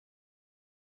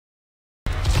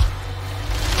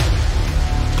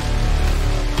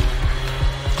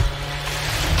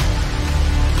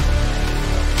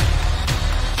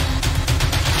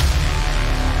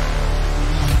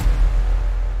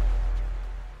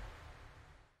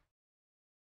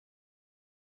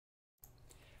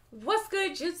What's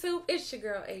good, YouTube? It's your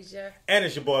girl, Asia. And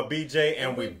it's your boy, BJ.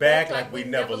 And we back like we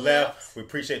never left. We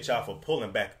appreciate y'all for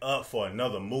pulling back up for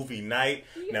another movie night.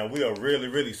 Yeah. Now, we are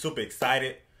really super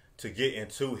excited to get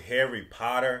into Harry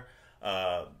Potter.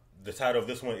 The title of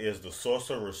this one is The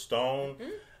Sorcerer's Stone.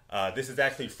 Mm-hmm. This is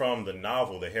actually from the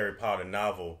novel, the Harry Potter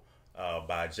novel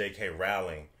by J.K.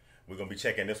 Rowling. We're going to be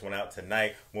checking this one out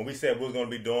tonight. When we said we were going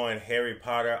to be doing Harry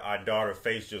Potter, our daughter's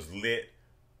face just lit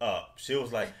up. She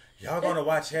was like, y'all going to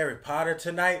watch Harry Potter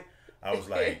tonight? I was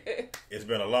like, it's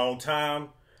been a long time.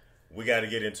 We got to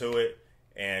get into it.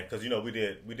 And because, you know, we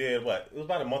did what? It was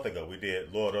about a month ago. We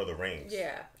did Lord of the Rings.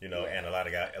 Yeah. You know, and a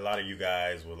lot of you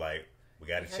guys were like, we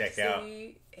got to check out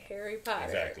Harry Potter.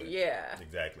 Exactly. Yeah.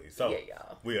 Exactly. So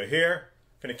y'all. We are here.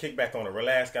 Finna kick back on and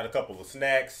relax. Got a couple of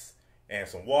snacks and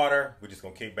some water. We're just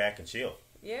going to kick back and chill.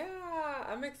 Yeah.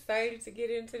 I'm excited to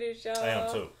get into this, y'all. I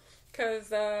am too. Because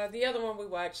the other one we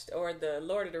watched, or the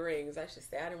Lord of the Rings, I should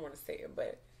say. I didn't want to say it,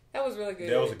 but that was really good.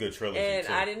 That was a good trilogy, and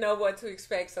too. I didn't know what to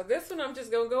expect. So this one, I'm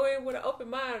just going to go in with an open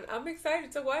mind. I'm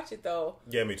excited to watch it, though.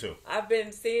 Yeah, me too. I've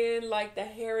been seeing, like, the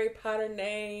Harry Potter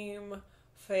name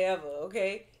forever,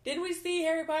 okay? Didn't we see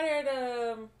Harry Potter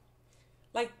at,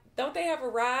 like, don't they have a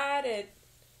ride at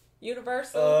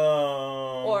Universal?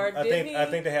 Or Disney? I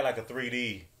think they had, like, a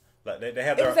 3D... Like they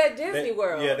have it was at Disney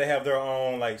World. Yeah, they have their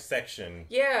own like section.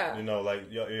 Yeah, you know,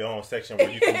 like your own section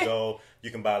where you can go. You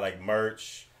can buy like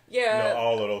merch. Yeah, you know,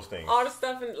 all of those things. All the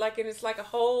stuff and it's like a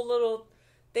whole little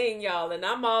thing, y'all. And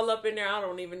I'm all up in there. I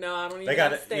don't even know. I don't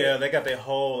even. They got their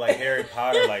whole like Harry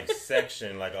Potter like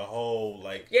section, like a whole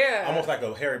like almost like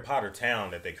a Harry Potter town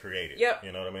that they created. Yep,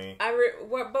 you know what I mean.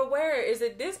 But where is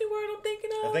it? Disney World? I'm thinking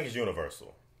of. I think it's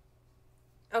Universal.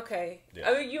 Okay. Yeah.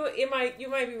 I mean, you might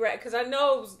be right because I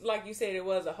know it was, like you said, it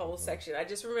was a whole section. I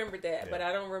just remembered that, but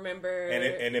I don't remember.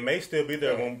 And it may still be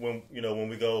there when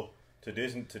we go to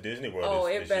Disney World. Oh,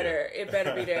 it better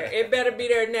be there. It better be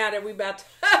there now that we about to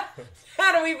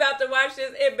watch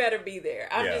this. It better be there.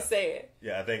 I'm just saying.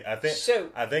 Yeah, I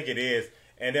think it is.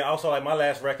 And then also like one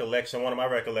of my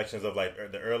recollections of like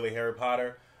the early Harry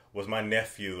Potter was my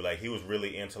nephew. Like he was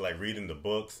really into like reading the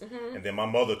books, and then my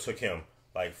mother took him.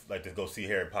 Like to go see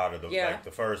Harry Potter, like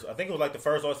the first. I think it was like the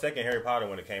first or second Harry Potter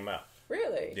when it came out.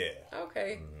 Really? Yeah.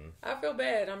 Okay. Mm-hmm. I feel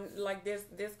bad. I'm like this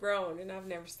grown, and I've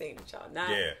never seen it, y'all.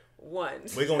 Not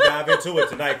once. We're gonna dive into it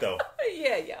tonight, though.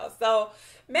 Yeah, y'all. So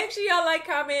make sure y'all like,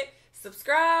 comment,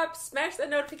 subscribe, smash the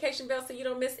notification bell so you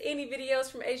don't miss any videos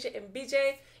from Asia and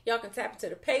BJ. Y'all can tap into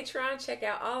the Patreon, check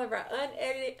out all of our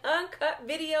unedited, uncut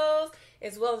videos,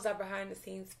 as well as our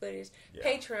behind-the-scenes footage,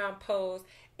 Patreon posts,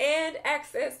 and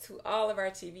access to all of our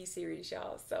TV series,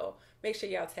 y'all. So make sure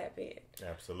y'all tap in.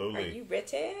 Absolutely. Are you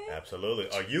ready?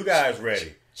 Absolutely. Are you guys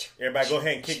ready? Everybody go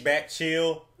ahead and kick back,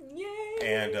 chill. Yay.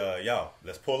 And y'all,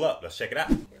 let's pull up. Let's check it out.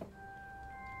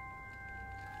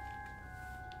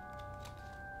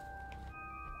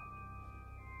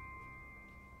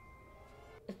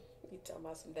 Talking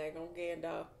about some daggone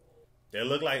Gandalf. It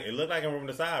looked like him from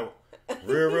the side,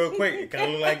 real quick. It kind of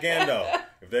looked like Gandalf.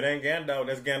 If that ain't Gandalf,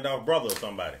 that's Gandalf's brother or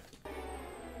somebody.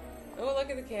 Oh, look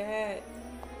at the cat.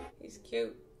 He's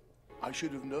cute. I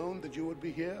should have known that you would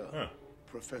be here,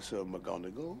 Professor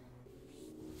McGonagall.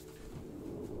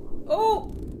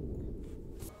 Oh!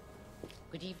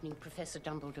 Good evening, Professor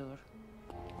Dumbledore.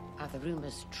 Are the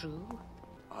rumors true?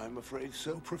 I'm afraid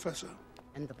so, Professor.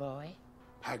 And the boy?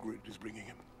 Hagrid is bringing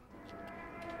him.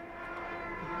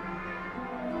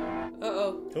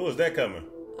 Uh-oh. Who was that coming?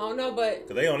 I don't know, but...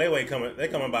 Because they on their way coming. They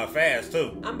coming by fast,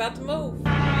 too. I'm about to move.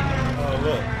 Oh,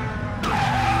 look.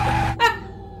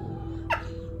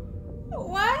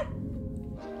 What?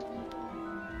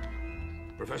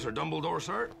 Professor Dumbledore,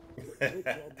 sir?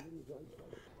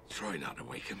 Try not to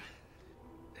wake him.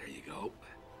 There you go.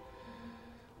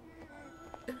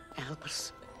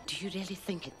 Albus, do you really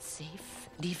think it's safe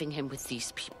leaving him with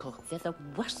these people? They're the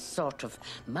worst sort of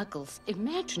muggles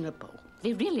imaginable.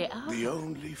 They really are. The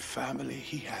only family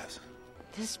he has.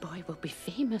 This boy will be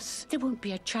famous. There won't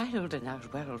be a child in our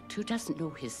world who doesn't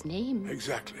know his name.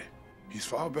 Exactly. He's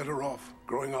far better off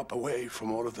growing up away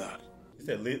from all of that.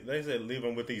 They said leave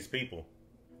him with these people.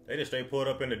 They just straight pulled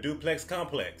up in the duplex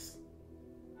complex.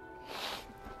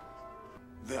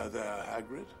 There,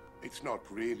 Hagrid. It's not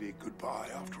really goodbye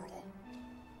after all.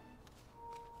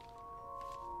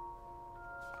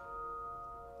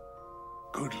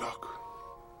 Good luck,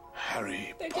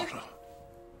 Harry Potter.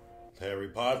 Harry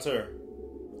Potter.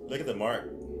 Look at the mark.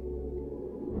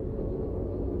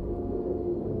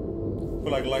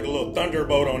 Feel like a little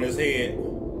thunderbolt on his head.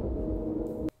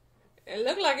 It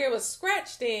looked like it was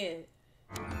scratched in.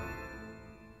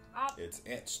 It's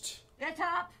etched. Get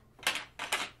up.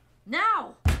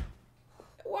 Now.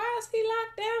 Why is he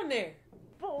locked down there?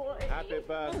 Boy. Happy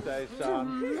birthday,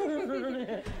 son.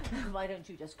 Why don't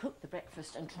you just cook the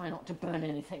breakfast and try not to burn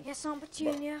anything? Yes, Aunt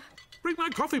Petunia. Bring my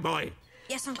coffee, boy.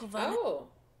 Yes, Uncle Vernon. Oh,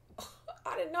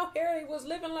 I didn't know Harry was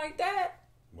living like that.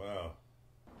 Wow.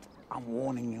 I'm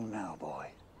warning you now, boy.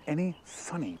 Any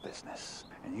funny business,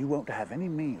 and you won't have any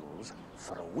meals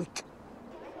for a week.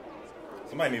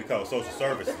 Somebody need to call social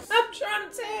services. I'm trying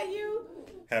to tell you.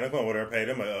 Had them come over there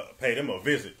and pay them a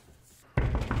visit.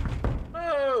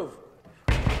 Move!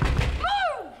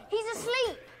 Move! He's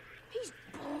asleep. He's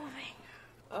boring.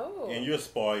 Oh, And you're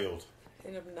spoiled.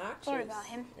 and obnoxious. Sorry about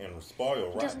him. And spoiled,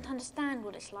 He right? doesn't understand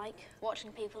what it's like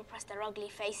watching people press their ugly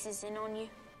faces in on you.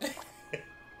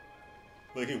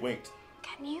 Look, he winked.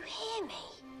 Can you hear me?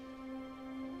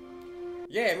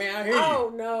 Yeah, man, I hear you.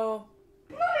 Oh no.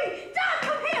 Mummy! Dad,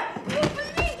 come here! You won't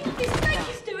believe what this snake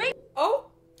is doing! Oh.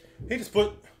 He just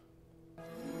put...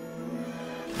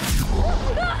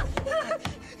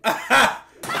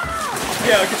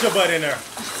 Yeah, get your butt in there.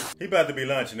 He about to be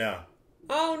lunch now.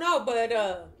 Oh no, but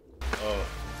Oh.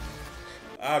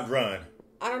 I'd run.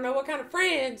 I don't know what kind of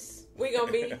friends we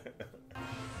gonna be.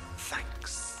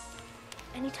 Thanks.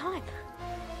 Anytime.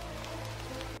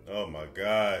 Oh my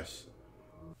gosh.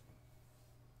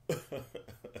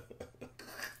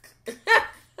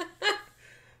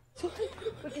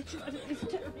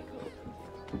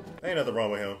 Ain't nothing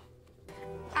wrong with him.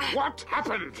 What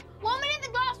happened? 1 minute the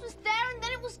glass was there and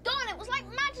then it was gone. It was like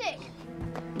magic.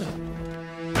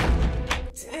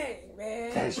 Dang,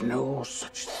 man. There's no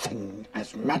such thing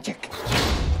as magic.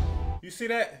 You see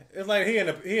that? It's like he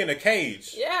in a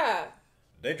cage. Yeah.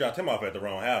 They dropped him off at the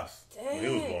wrong house when he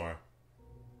was Dang. born.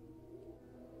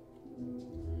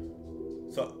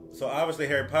 So obviously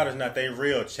Harry Potter's not their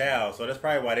real child, so that's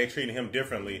probably why they treating him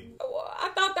differently. Well, I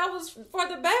thought that was for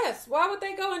the best. Why would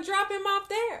they go and drop him off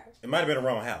there? It might have been the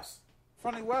wrong house.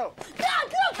 Funny well. Dad,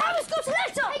 look! Harry's got a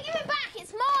letter! Hey, give it back!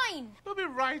 It's mine! I'll be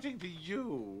writing to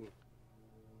you.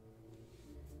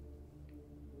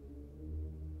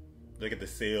 Look at the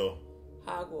seal.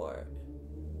 Hogwarts.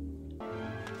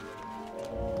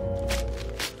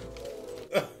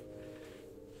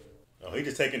 Oh, he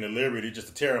just taking the liberty just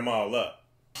to tear them all up.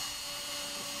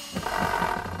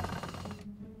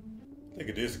 Look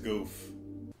at this goof.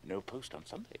 No post on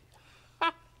Sunday.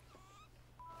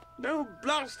 No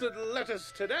blasted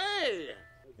letters today.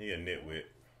 He a nitwit.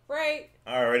 Right.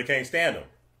 I already can't stand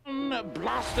him.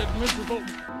 Blasted miserable.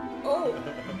 Oh.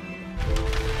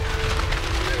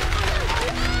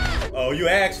 Oh, you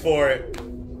asked for it.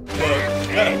 Look.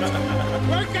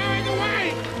 We're going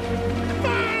away!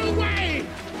 Far away!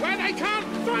 Where they can't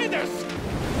find us!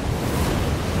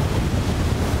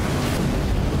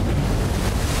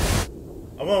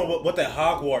 I wonder what that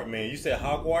Hogwart mean. You said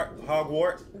Hogwart?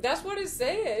 Hogwart? That's what it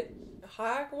said.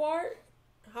 Hogwarts.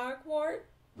 Hogwarts.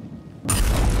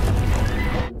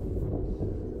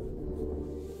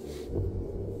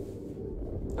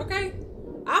 Okay.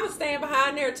 I'ma stand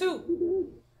behind there too.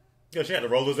 Yo, she had the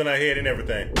rollers in her head and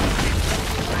everything.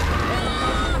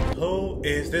 Who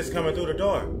is this coming through the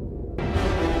door?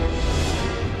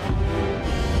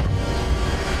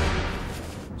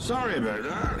 Sorry about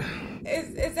that.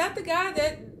 Is that the guy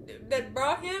that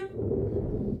brought him?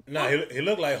 Nah, he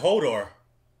looked like Hodor.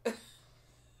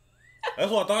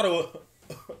 That's what I thought it was.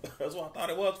 That's what I thought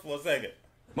it was for a second.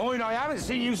 Mind, I haven't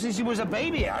seen you since you was a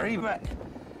baby, Harry, but...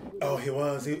 Oh, he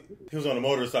was. He was on a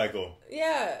motorcycle.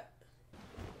 Yeah.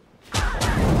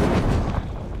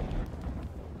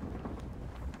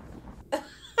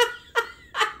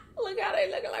 Look how they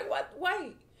looking like what?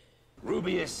 Wait.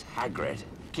 Rubius Hagrid,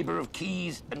 keeper of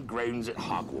keys and grounds at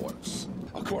Hogwarts.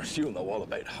 Of course, you'll know all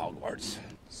about Hogwarts.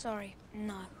 Sorry,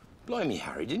 no. Blimey,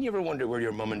 Harry, didn't you ever wonder where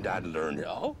your mum and dad learned it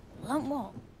all? Learned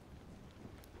what?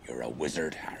 You're a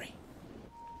wizard, Harry.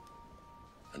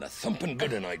 And a thumping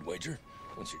good one, I'd wager,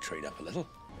 once you trade up a little.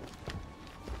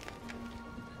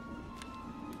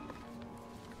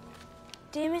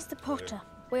 Dear Mr. Potter,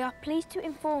 we are pleased to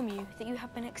inform you that you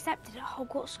have been accepted at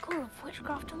Hogwarts School of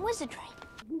Witchcraft and Wizardry.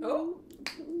 Oh.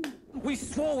 We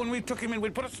swore when we took him in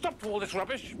we'd put a stop to all this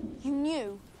rubbish. You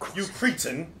knew. You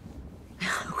cretin.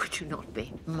 How could you not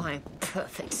be? My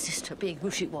perfect sister being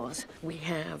who she was. We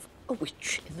have a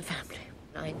witch in the family.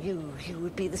 I knew you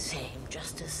would be the same,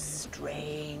 just as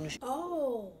strange.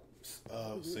 Oh.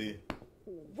 Oh, see.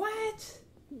 What?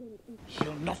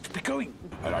 He'll not be going.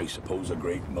 And I suppose a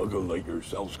great muggle like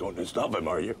yourself's going to stop him,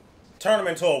 are you? Turn him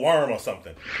into a worm or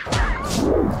something. Look.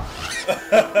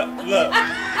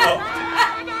 Oh.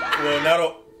 Well,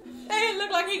 now Hey, it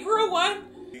looked like he grew one.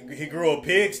 he grew a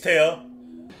pig's tail.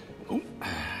 Oh,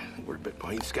 we're a bit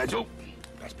behind schedule.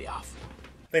 Let's be off.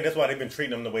 think that's why they've been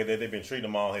treating him the way that they've been treating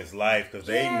him all his life, because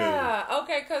they knew. Yeah,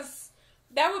 okay, because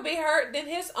that would be hurt than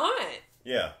his aunt.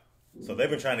 Yeah. So they've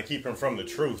been trying to keep him from the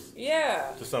truth.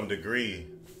 Yeah. To some degree.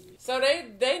 So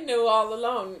they knew all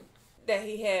along that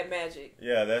he had magic.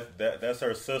 Yeah, that's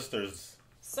her sister's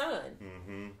son.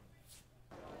 Mm-hmm.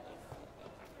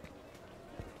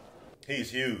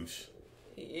 He's huge.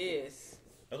 He is.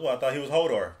 That's why I thought he was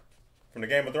Hodor from the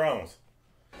Game of Thrones.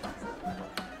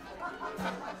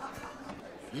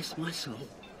 Bless my soul.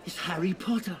 It's Harry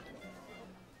Potter.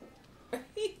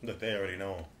 Look, they already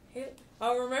know him.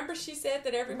 Oh, remember she said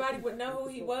that everybody would know who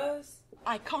he was?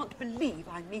 I can't believe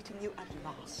I'm meeting you at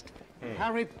last.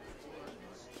 Harry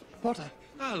Potter.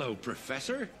 Hello,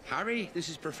 Professor. Harry, this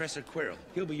is Professor Quirrell.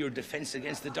 He'll be your defense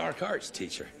against the dark arts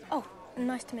teacher. Oh,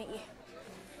 nice to meet you.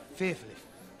 Fearfully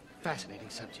fascinating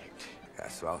subject.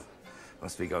 Yes, well,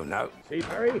 must we go now? See,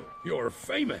 Harry, you're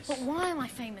famous. But why am I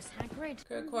famous, Hagrid?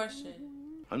 Good question.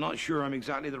 I'm not sure I'm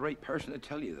exactly the right person to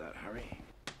tell you that, Harry.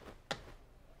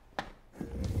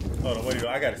 Hold on, wait,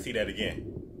 I gotta see that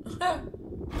again. That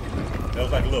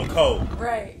was like a little code.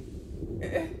 Right.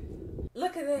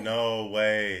 Look at that. No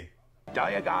way.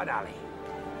 Diagon Alley.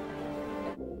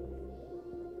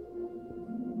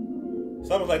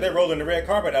 It's almost like they're rolling the red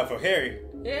carpet out for Harry.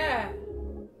 Yeah.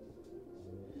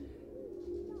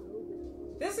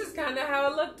 This is kind of how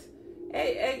it looked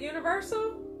at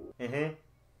Universal. Mm-hmm.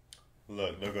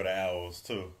 Look, they'll go to owls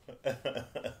too.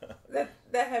 that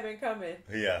had been coming.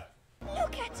 Yeah.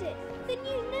 Look at it! The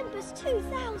new Nimbus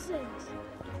 2000!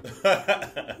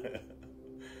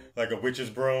 Like a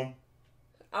witch's broom.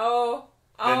 Oh.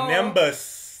 The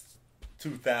Nimbus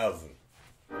 2000.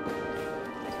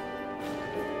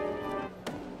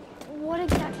 What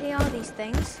exactly are these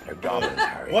things? They're goblins,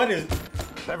 Harry. What is...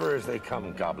 Clever as they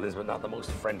come, goblins, but not the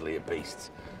most friendly of beasts.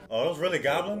 Oh, those really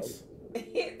goblins?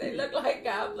 They look like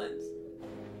goblins.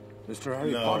 Mr.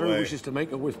 Harry Potter wishes to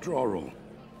make a withdrawal.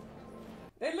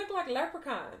 They look like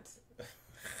leprechauns.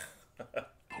 Oh,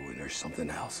 and there's something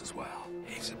else as well.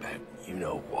 It's about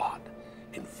you-know-what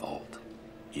in Vault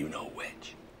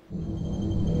you-know-which.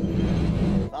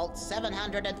 Vault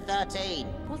 713.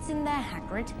 What's in there,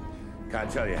 Hagrid? Can't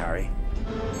tell you, Harry.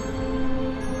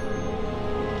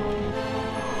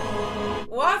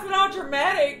 Why is it all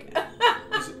dramatic?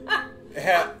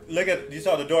 Look at, you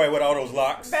saw the doorway with all those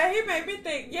locks. Man, he made me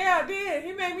think, yeah, I did.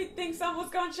 He made me think something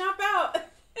was going to jump out.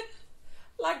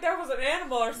 Like there was an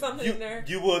animal or something in there.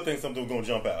 You would think something was going to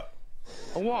jump out.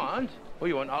 A wand? Well,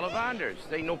 you want Ollivanders.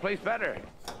 There ain't no place better.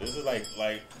 This is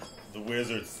like the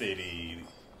Wizard City.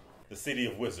 The city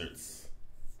of wizards.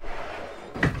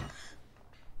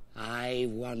 I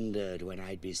wondered when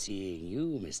I'd be seeing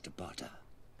you, Mr. Potter.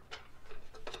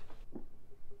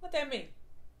 What that mean?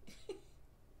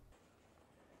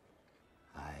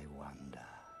 I wonder.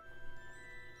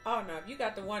 Oh, no. If you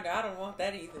got the wonder, I don't want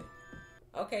that either.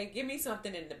 Okay, give me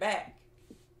something in the back.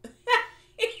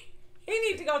 He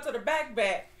need to go to the back.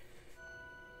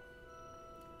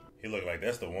 He looked like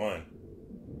that's the one.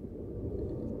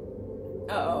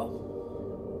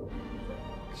 Uh-oh.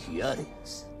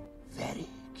 Curious. Very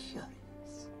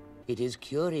curious. It is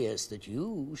curious that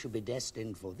you should be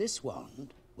destined for this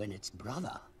wand when its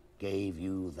brother gave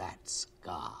you that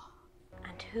scar.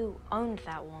 And who owned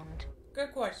that wand?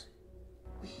 Good question.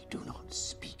 We do not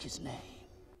speak his name.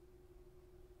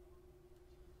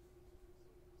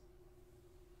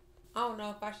 I don't know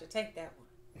if I should take that one.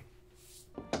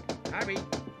 Harry,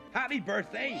 happy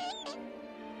birthday!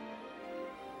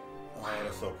 Oh,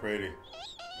 that's so pretty.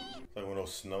 It's like one of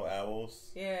those snow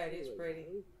owls. Yeah, it is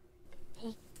pretty.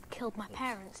 He killed my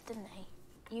parents, didn't he?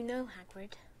 You know,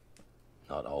 Hagrid.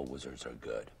 Not all wizards are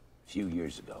good. A few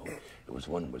years ago, there was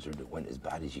one wizard that went as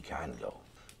bad as you can go.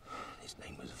 His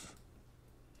name was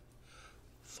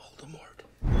Voldemort.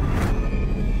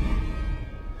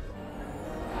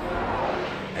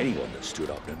 Anyone that stood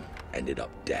up to him ended up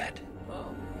dead.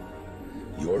 Oh.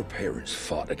 Your parents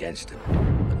fought against him,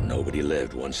 but nobody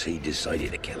lived once he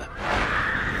decided to kill him.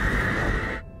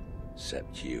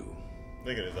 Except you.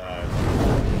 Look at his eyes.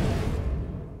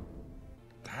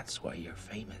 That's why you're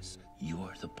famous.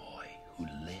 You're the boy who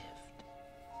lived.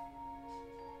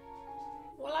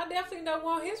 Well, I definitely don't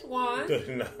want his wand.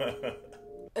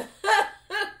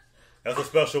 That's a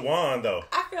special wand, though.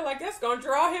 I feel like that's going to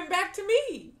draw him back to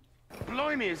me.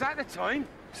 Blimey, is that the time?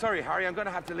 Sorry, Harry, I'm going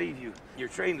to have to leave you. Your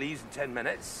train leaves in 10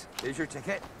 minutes. Here's your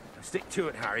ticket. Now stick to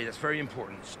it, Harry. That's very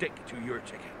important. Stick to your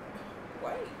ticket.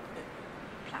 Wait.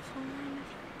 Platform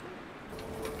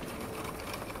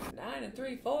 9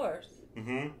 3/4.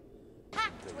 Mm-hmm.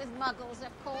 Packed with muggles,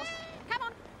 of course. Come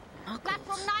on.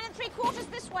 Platform 9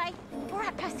 3/4 this way. All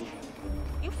right, Percy.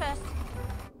 You first.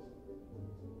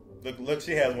 Look,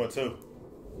 she has one too.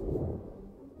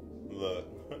 Look.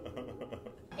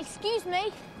 Excuse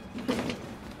me.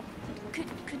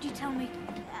 Could you tell me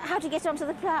how to get onto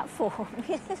the platform?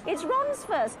 It's Ron's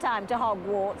first time to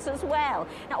Hogwarts as well.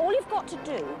 Now, all you've got to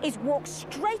do is walk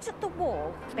straight at the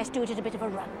wall. Best do it at a bit of a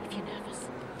run if you're nervous.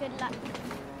 Good luck.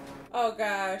 Oh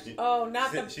gosh! Oh,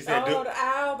 not the she said, the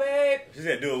owl, babe. She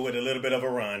said, "Do it with a little bit of a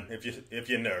run if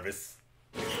you're nervous."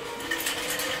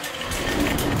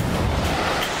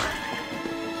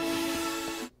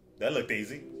 That looked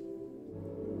easy.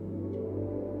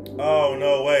 Oh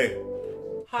no way!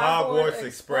 Hogwarts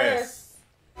Express.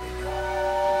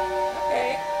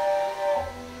 Okay.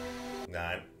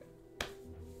 9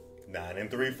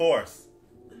 3/4.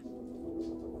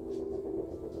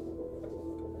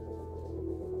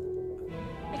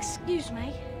 Excuse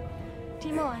me. Do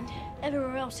you mind?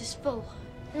 Everywhere else is full.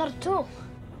 Not at all.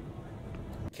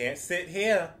 Can't sit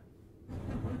here.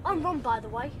 I'm Ron, by the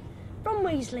way. Ron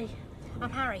Weasley.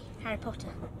 I'm Harry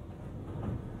Potter.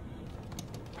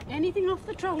 Anything off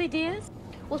the trolley, dears?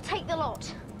 We'll take the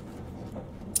lot.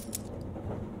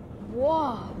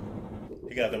 Whoa.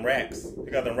 He got them racks. He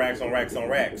got them racks on racks on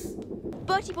racks.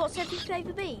 Bertie bought every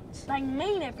flavour beans. They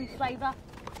mean every flavour.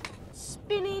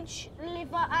 Spinach,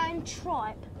 liver and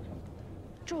tripe.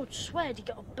 George sweared he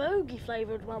got a bogey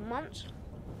flavoured one once.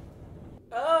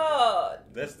 Oh.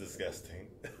 That's disgusting.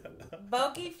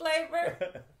 Bogey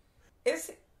flavor? Is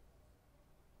that?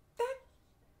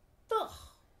 Ugh.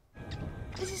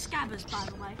 This is Scabbers, by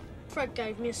the way. Fred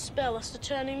gave me a spell as to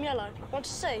turn him yellow. Want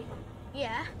to see?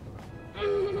 Yeah.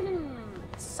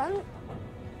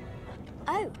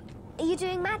 Oh, are you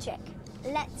doing magic?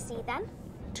 Let's see then.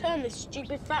 Turn this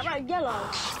stupid fat rat yellow.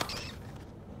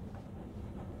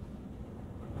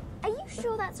 Are you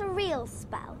sure that's a real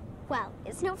spell? Well,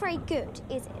 it's not very good,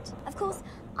 is it? Of course,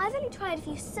 I've only tried a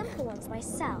few simple ones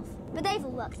myself, but they've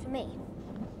all worked for me.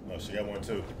 Oh, she got one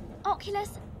too.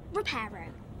 Oculus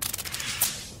Reparo.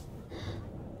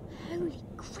 Holy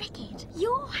cricket!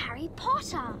 You're Harry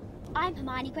Potter. I'm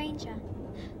Hermione Granger.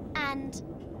 And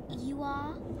you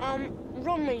are?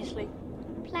 Ron Weasley.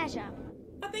 Pleasure.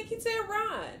 I think he said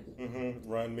Ron. Mm-hmm.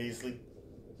 Ron Weasley.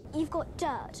 You've got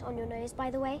dirt on your nose, by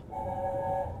the way.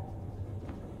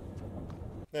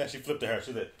 Yeah, she flipped to her.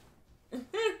 She said,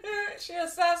 She a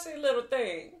sassy little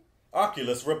thing.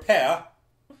 Oculus Repair.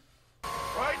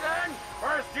 Right then,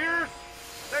 first years,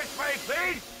 this way,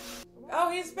 please.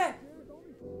 Oh, he's back.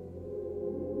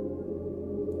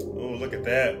 Oh, look at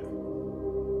that.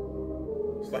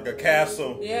 It's like a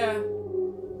castle. Yeah.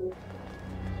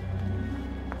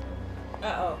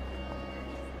 Uh-oh.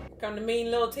 Come the mean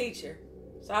little teacher.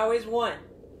 It's always one.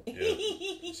 Yeah.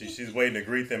 She's waiting to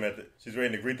greet them she's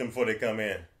waiting to greet them before they come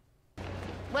in.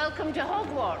 Welcome to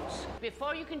Hogwarts.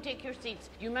 Before you can take your seats,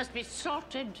 you must be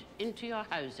sorted into your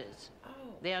houses. Oh.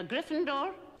 They are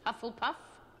Gryffindor, Hufflepuff,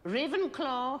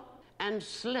 Ravenclaw, and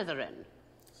Slytherin.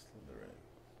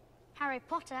 Harry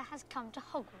Potter has come to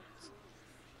Hogwarts.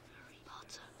 Harry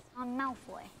Potter. I'm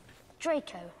Malfoy.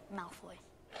 Draco Malfoy.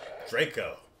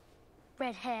 Draco.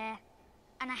 Red hair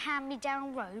and a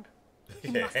hand-me-down robe.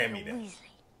 Yeah, hand-me-down.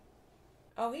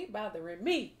 Oh, he bothering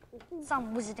me.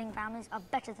 Some wizarding families are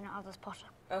better than others, Potter.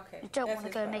 Okay. You don't that's want to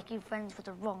his go fault. making friends with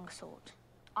the wrong sort.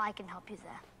 I can help you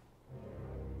there.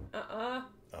 I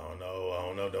don't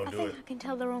know. Don't do it. I can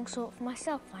tell the wrong sort for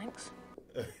myself, thanks.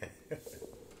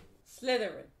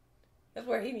 Slytherin. That's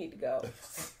where he need to go.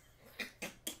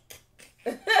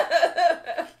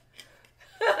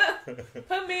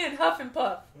 Put me in Huff and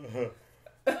Puff.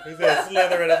 He said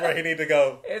Slytherin, that's where he need to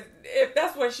go. If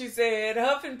that's what she said,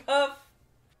 Huff and Puff.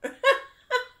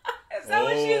 Is that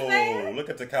what she said? Look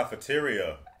at the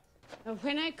cafeteria.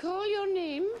 When I call your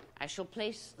name, I shall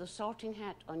place the sorting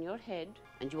hat on your head,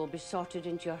 and you will be sorted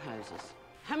into your houses.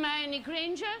 Hermione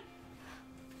Granger?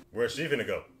 Where's she gonna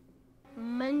go?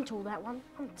 Mental, that one.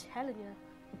 I'm telling you.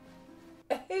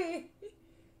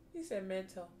 He said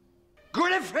mental.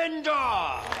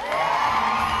 Gryffindor!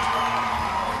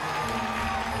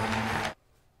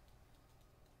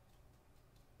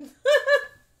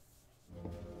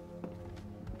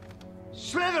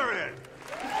 Slytherin!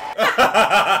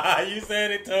 You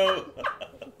said it too.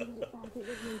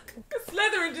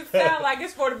 Slytherin just sound like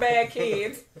it's for the bad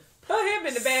kids. Put him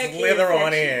in the bad kids. Slither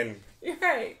on section. in. You're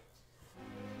right.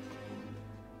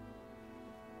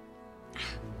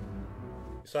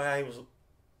 Saw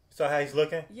how he's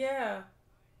looking? Yeah.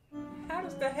 How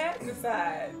does the hat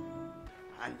decide?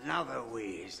 Another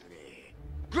Weasley.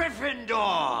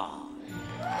 Gryffindor!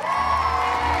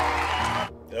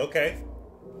 Okay.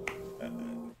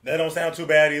 That don't sound too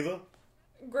bad either.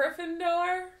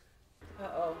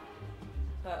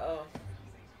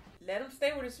 Let him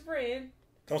stay with his friend.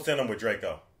 Don't send him with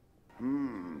Draco.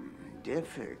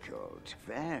 Difficult.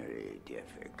 Very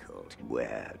difficult.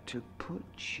 Where to put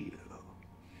you?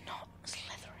 Not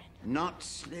Slytherin. Not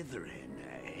Slytherin,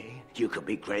 eh? You could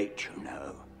be great, you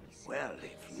know. Well,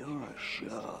 if you're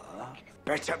sure,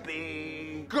 better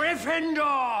be Gryffindor!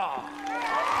 Oh,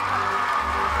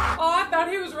 I thought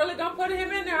he was really gonna put him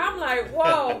in there. I'm like,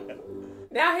 whoa.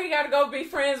 Now he gotta go be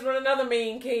friends with another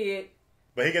mean kid.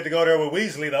 But he get to go there with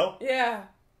Weasley, though. Yeah.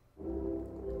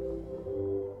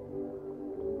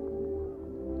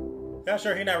 Y'all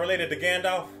sure he not related to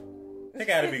Gandalf? He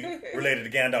gotta be related to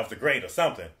Gandalf the Great or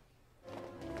something.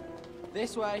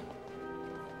 This way.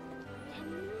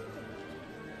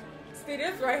 See,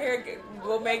 this right here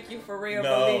will make you for real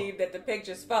believe that the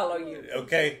pictures follow you.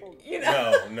 Okay? You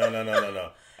know? No.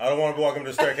 I don't want to walk him to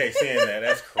the staircase seeing that.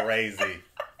 That's crazy.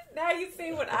 Now you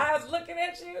see with eyes looking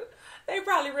at you, they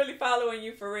probably really following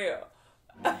you for real.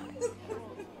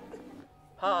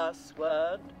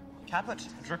 Password. Caput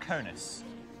Draconis.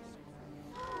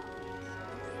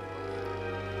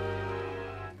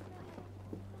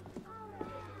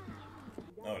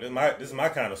 Oh, this is my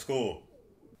kind of school.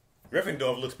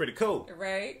 Gryffindor looks pretty cool.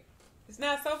 Right? It's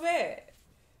not so bad.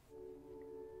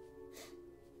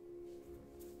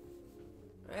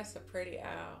 That's a pretty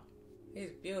owl.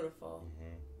 He's beautiful.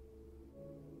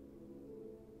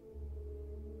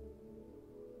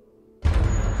 There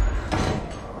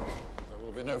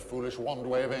will be no foolish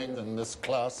wand-waving in this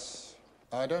class.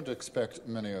 I don't expect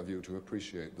many of you to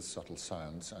appreciate the subtle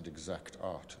science and exact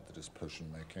art that is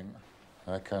potion-making.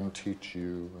 I can teach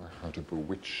you how to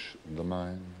bewitch the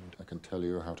mind. I can tell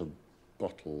you how to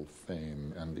bottle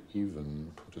fame and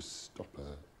even put a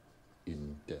stopper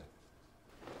in death.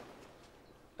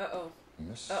 Uh-oh.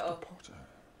 Mr. Potter.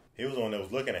 He was the one that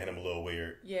was looking at him a little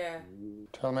weird. Yeah.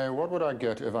 Tell me, what would I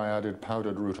get if I added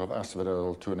powdered root of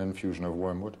asphodel to an infusion of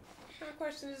wormwood? What kind of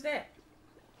question is that?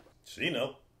 She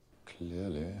know.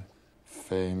 Clearly,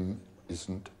 fame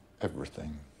isn't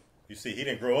everything. You see, he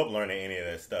didn't grow up learning any of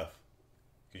that stuff.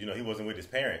 Because, you know, he wasn't with his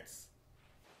parents.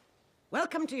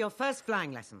 Welcome to your first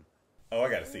flying lesson. Oh, I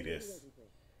gotta see this.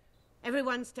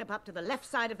 Everyone step up to the left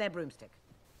side of their broomstick.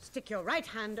 Stick your right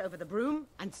hand over the broom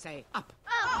and say up.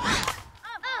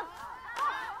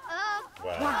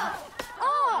 Wow.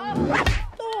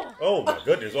 Oh! Oh, my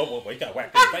goodness. Oh, you got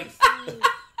whacked in the face.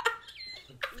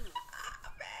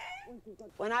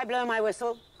 When I blow my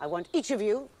whistle, I want each of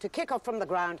you to kick off from the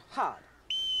ground hard.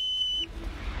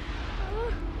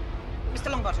 Mr.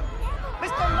 Longbottom.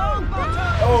 Mr.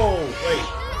 Longbottom! Oh, wait.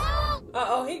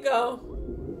 Uh-oh, he go.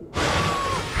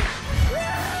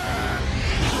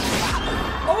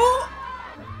 Oh!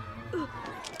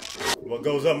 What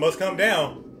goes up must come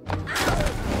down.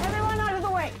 Everyone out of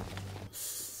the way.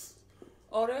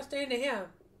 Oh, they're staying to him.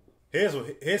 His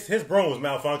broom was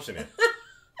malfunctioning.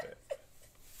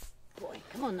 Boy,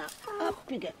 come on now. Up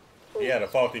you get. He had a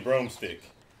faulty broomstick.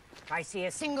 If I see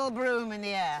a single broom in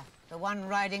the air, the one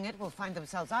riding it will find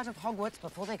themselves out of Hogwarts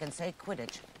before they can say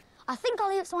Quidditch. I think I'll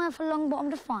leave it somewhere for Longbottom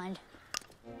to find.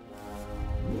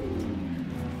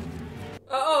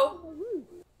 Uh-oh.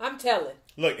 I'm telling.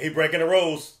 Look, he breaking the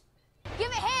rules. Give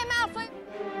it here, Malfoy.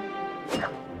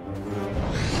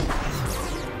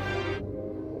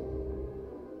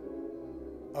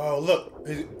 Oh, look.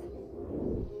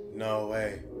 No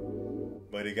way.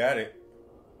 But he got it.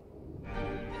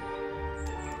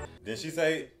 Didn't she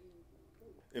say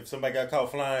if somebody got caught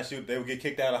flying, they would get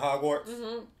kicked out of Hogwarts?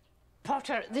 Mm-hmm.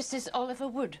 Potter, this is Oliver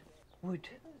Wood. Wood,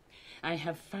 I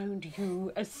have found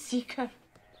you a seeker.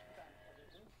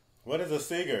 What is a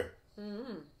seeker?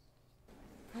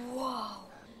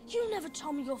 Whoa. You never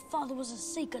told me your father was a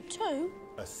seeker too.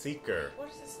 A seeker. What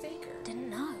is a seeker? Didn't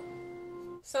know.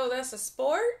 So that's a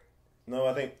sport? No,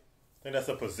 I think that's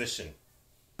a position.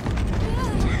 The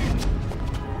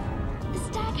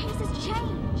staircase has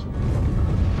changed.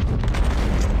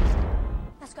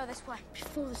 Let's go this way.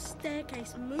 Before the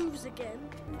staircase moves again.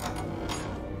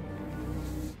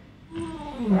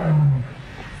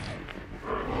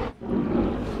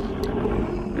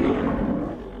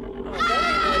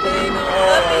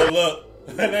 Oh, look.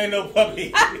 That ain't no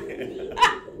puppy.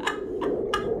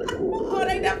 Oh,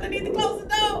 they definitely need to close the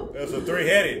door. That's a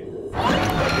three-headed.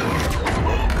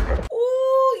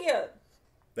 Ooh, yeah.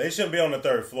 They shouldn't be on the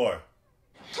third floor.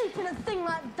 Keeping a thing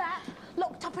like that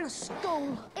locked up in a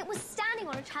school. It was standing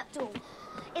on a trapdoor.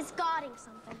 It's guarding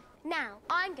something. Now,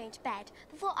 I'm going to bed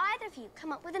before either of you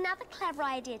come up with another clever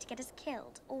idea to get us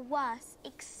killed, or worse,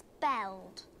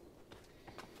 expelled.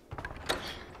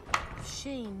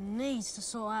 She needs to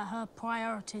sort out her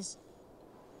priorities.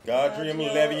 Gadrium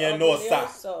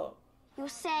Leviosa. You're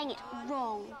saying it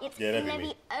wrong. It's Yeah, that'd be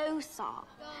me. Leviosa,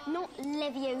 not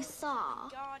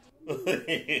Leviosa.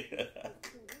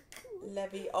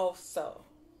 Leviosa.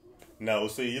 No,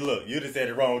 see, look, you just said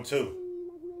it wrong too.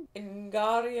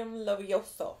 Wingardium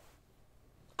Leviosa.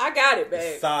 I got it,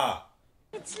 babe. Sa.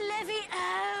 It's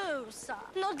Leviosa,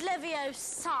 not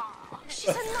Leviosa. She's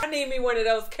a I need me one of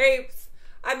those capes.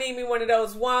 I need me one of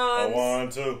those wands. A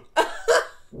wand too.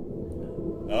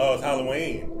 Oh, it's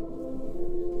Halloween.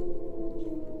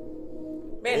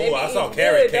 Man, they be I saw eating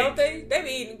carrot good, cake. don't they? They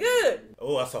be eating good.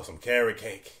 Oh, I saw some carrot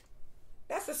cake.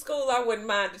 That's a school I wouldn't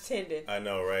mind attending. I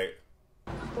know, right?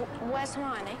 Where's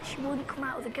Hermione? She wouldn't come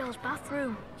out of the girls'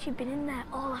 bathroom. She'd been in there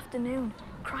all afternoon,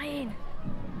 crying.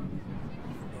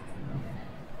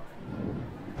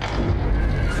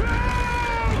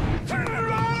 Turn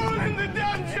around in the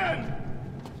dungeon!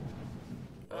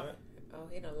 Oh,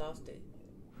 he done lost it.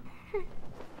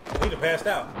 He done passed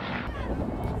out.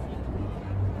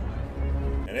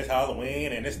 And it's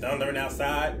Halloween and it's thundering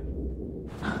outside.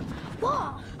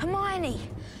 What? Hermione,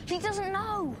 she doesn't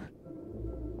know.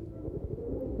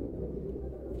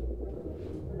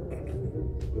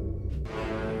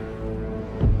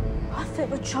 I think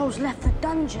the trolls left the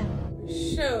dungeon.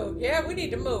 Sure, yeah, we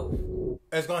need to move.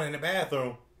 It's going in the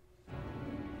bathroom.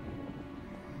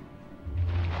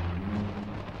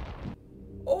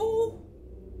 Oh.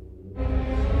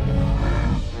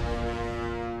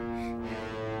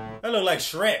 That look like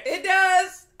Shrek. It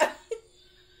does.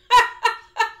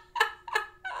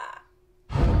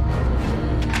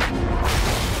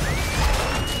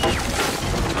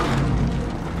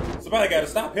 Somebody got to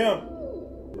stop him.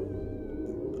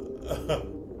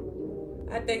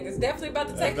 I think it's definitely about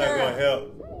to take That's her not out.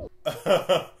 gonna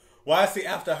help. Why is he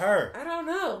after her? I don't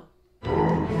know.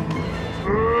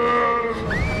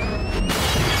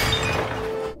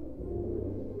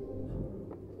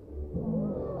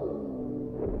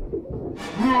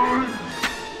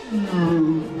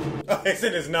 Oh, it's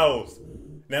in his nose.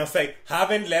 Now say,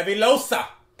 Haven Levilosa.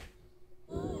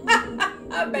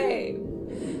 Babe.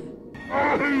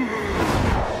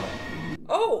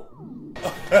 Oh.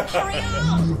 Hurry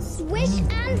up! Swish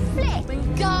and flick.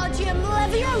 Wingardium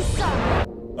Leviosa.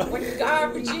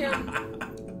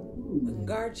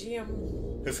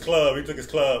 Wingardium. His club. He took his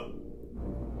club.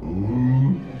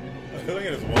 Look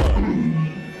at his wand.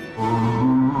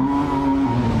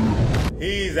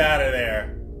 He's out of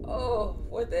there. Oh,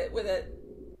 with that. With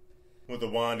the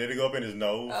wand. Did it go up in his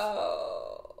nose?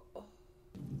 Oh.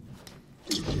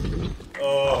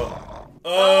 Oh.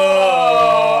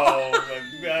 Oh my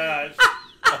gosh.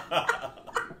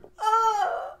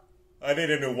 I need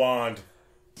a new wand.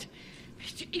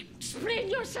 Explain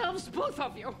yourselves, both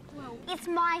of you. Well, it's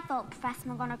my fault, Professor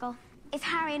McGonagall. If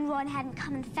Harry and Ron hadn't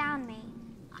come and found me,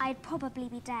 I'd probably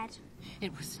be dead.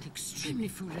 It was an extremely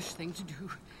foolish thing to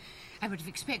do. I would have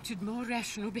expected more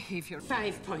rational behavior.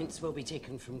 5 points will be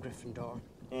taken from Gryffindor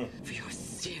for your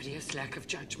serious lack of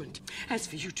judgment. As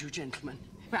for you two gentlemen,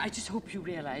 well, I just hope you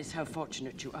realize how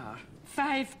fortunate you are.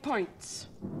 5 points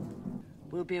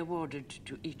will be awarded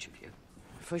to each of you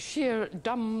for sheer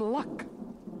dumb luck.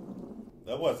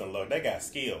 That wasn't luck. They got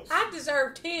skills. I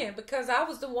deserve 10 because I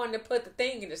was the one that put the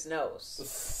thing in his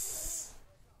nose.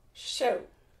 Shoot.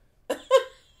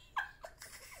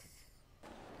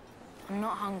 I'm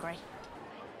not hungry.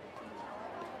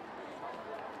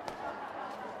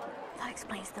 That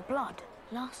explains the blood.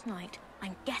 Last night,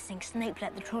 I'm guessing Snape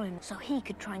let the troll in so he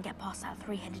could try and get past that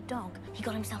three-headed dog. He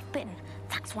got himself bitten.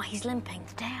 That's why he's limping.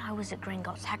 The day I was at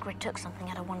Gringotts, Hagrid took something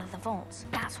out of one of the vaults.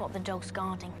 That's what the dog's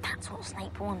guarding. That's what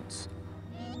Snape wants.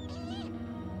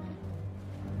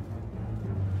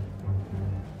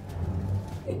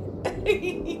 I'm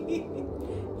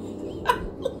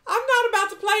not about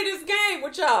to play this game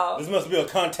with y'all. This must be a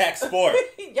contact sport.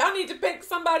 Y'all need to pick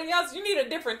somebody else. You need a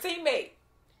different teammate.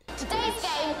 Today's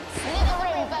game,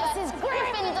 Slytherin versus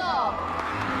Gryffindor.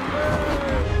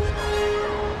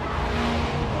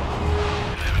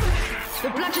 The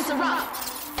bludgers are up,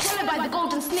 followed by the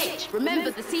golden snitch.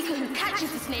 Remember, the seeker who catches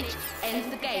the snitch ends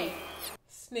the game.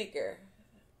 Sneaker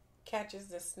catches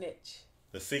the snitch.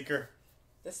 The seeker?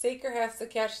 The seeker has to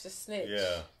catch the snitch.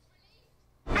 Yeah.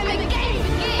 And the game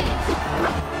begins!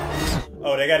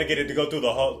 Oh, they got to get it to go through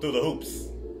the hoops.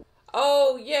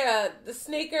 Oh, yeah. The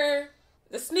sneaker.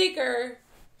 Seeker.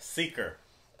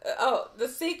 The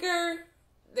seeker,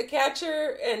 the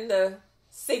catcher, and the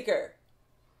seeker.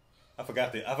 I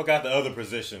forgot the other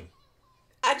position.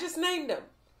 I just named them.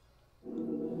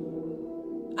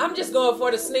 I'm just going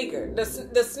for the sneaker, the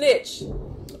snitch.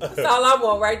 That's all I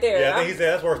want right there. Yeah, I think he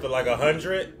said that's worth like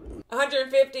 100.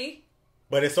 150.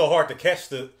 But it's so hard to catch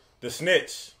the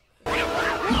snitch.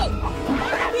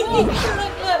 Look.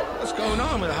 What's going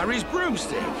on with Harry's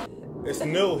broomstick? It's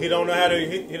new. He don't know how to.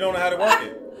 He don't know how to work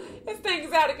it. This thing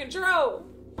is out of control.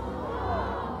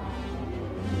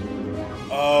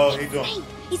 Oh, he doing. Hey,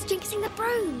 he's jinxing the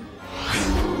broom.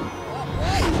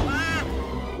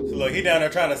 So look, he down there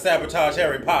trying to sabotage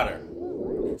Harry Potter.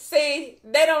 See,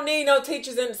 they don't need no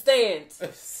teachers in the stands.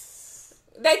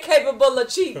 They capable of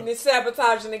cheating and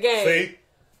sabotaging the game. See?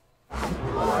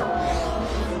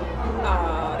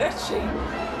 Aw, that's cheating.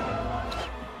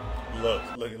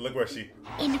 Look where she.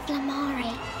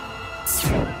 Inflammare.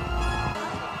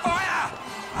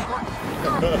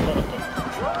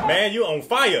 Man, you on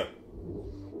fire.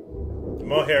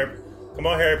 Come on, Harry. Come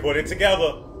on, Harry. Put it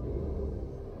together.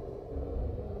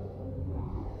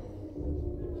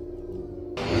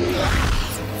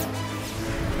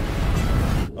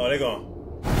 Oh, they're gone.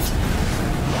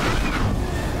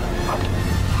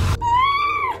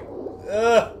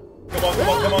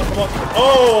 Come on.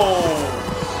 Oh!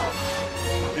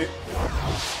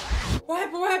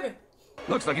 What happened?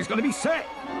 Looks like he's going to be set.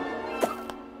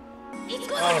 He's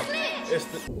got the It's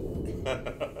the...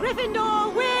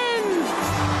 Gryffindor wins!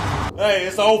 Hey,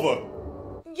 it's over.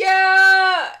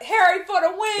 Yeah! Harry for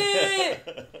the win!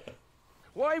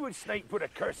 Why would Snape put a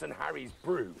curse on Harry's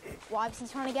broom? Why was he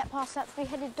trying to get past that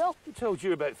three-headed dog? Who told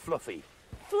you about Fluffy?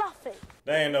 Fluffy.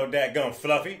 They ain't no dadgum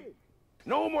Fluffy.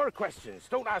 No more questions.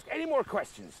 Don't ask any more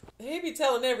questions. He be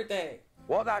telling everything.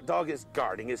 What that dog is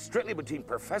guarding is strictly between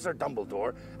Professor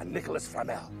Dumbledore and Nicholas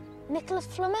Flamel. Nicholas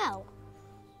Flamel?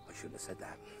 I shouldn't have said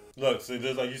that. Look, see,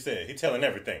 just like you said, he telling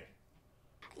everything.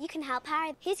 You can help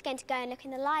Harry. He's going to go and look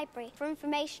in the library for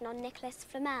information on Nicholas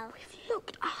Flamel. We've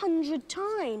looked 100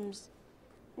 times.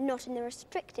 Not in the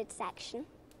restricted section.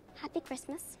 Happy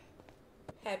Christmas.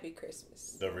 Happy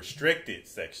Christmas. The restricted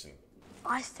section.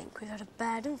 I think we've had a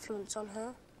bad influence on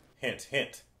her. Hint,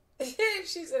 hint.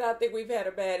 She said, I think we've had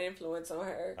a bad influence on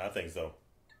her. I think so.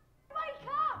 Wake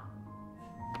up!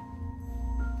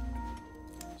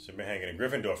 She's been hanging in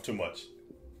Gryffindor too much.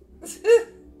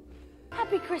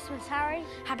 Happy Christmas, Harry.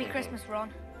 Happy Christmas,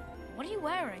 Ron. What are you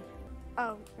wearing?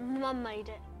 Oh, Mum made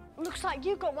it. Looks like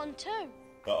you got one too.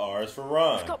 The R is for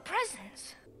Ron. You've got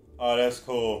presents. Oh, that's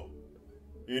cool.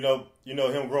 You know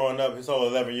him growing up, his whole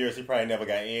 11 years, he probably never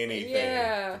got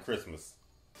anything for Christmas.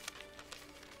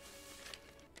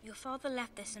 Your father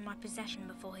left this in my possession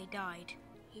before he died.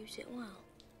 Use it well.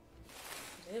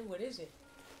 Then what is it?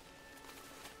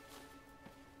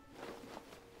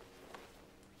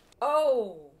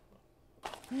 Oh!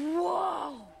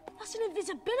 Whoa! That's an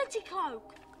invisibility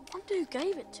cloak. I wonder who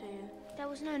gave it to you. There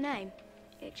was no name.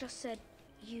 It just said,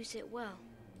 use it well.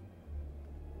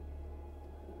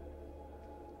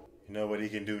 You know what he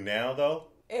can do now,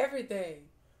 though? Everything.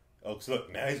 Oh, so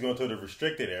look, now he's going to the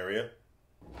restricted area.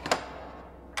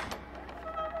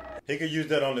 He could use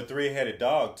that on the three-headed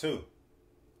dog, too.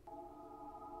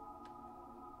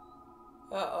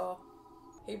 Uh-oh.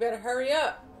 He better hurry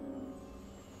up.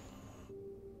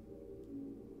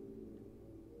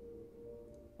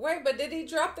 Wait, but did he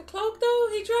drop the cloak, though?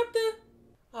 He dropped the...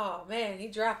 Oh, man, he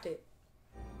dropped it.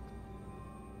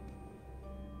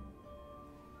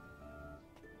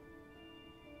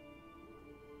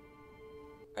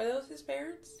 Are those his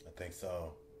parents? I think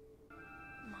so.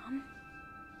 Mom?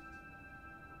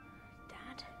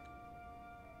 Dad?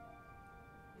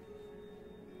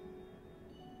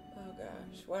 Oh,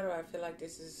 gosh. Why do I feel like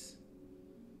this is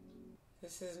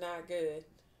not good?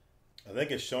 I think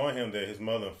it's showing him that his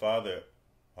mother and father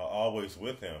are always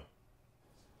with him.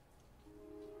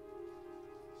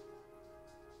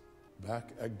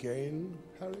 Back again,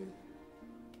 Harry?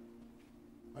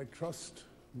 I trust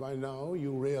by now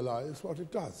you realize what it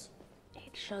does.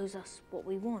 It shows us what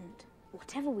we want,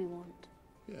 whatever we want.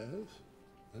 Yes,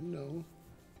 I know.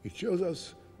 It shows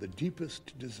us the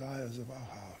deepest desires of our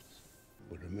hearts.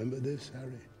 But remember this,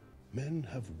 Harry. Men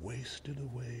have wasted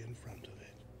away in front of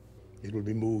it. It will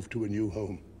be moved to a new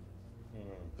home.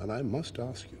 And I must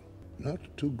ask you not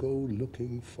to go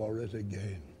looking for it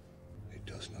again. It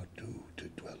does not do to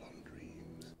dwell on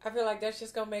dreams. I feel like that's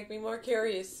just going to make me more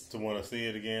curious. To want to see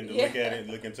it again, to look at it,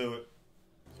 look into it.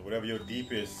 So whatever your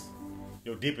deepest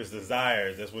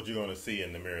desires, that's what you're going to see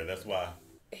in the mirror. That's why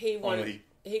he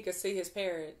could see his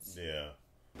parents. Yeah.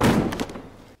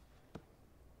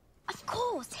 Of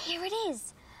course, here it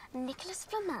is. Nicholas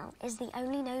Flamel is the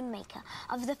only known maker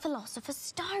of the Philosopher's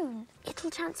Stone. It'll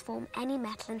transform any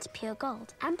metal into pure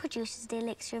gold and produces the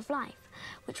elixir of life,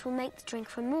 which will make the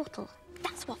drinker immortal.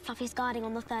 That's what Fluffy's guarding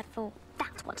on the 3rd floor.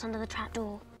 That's what's under the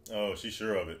trapdoor. Oh, she's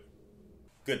sure of it.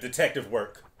 Good detective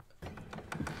work.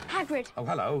 Hagrid. Oh,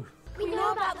 hello. We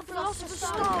know about the Philosopher's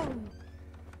Stone.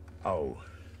 Oh.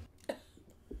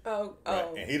 Oh. Right.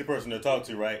 And he the person to talk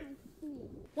to, right?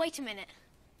 Wait a minute.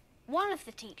 One of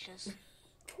the teachers.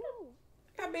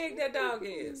 How big that dog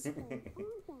is.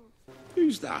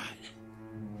 Who's that?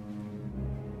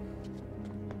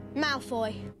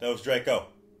 Malfoy. That was Draco.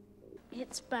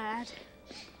 It's bad.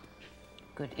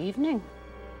 Good evening.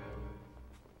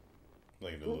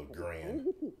 Look at the little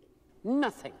grin.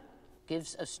 Nothing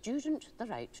gives a student the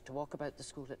right to walk about the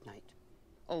school at night.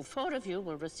 All 4 of you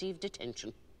will receive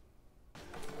detention.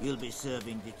 You'll be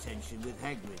serving detention with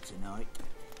Hagrid tonight,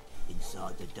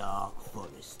 inside the Dark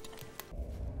Forest.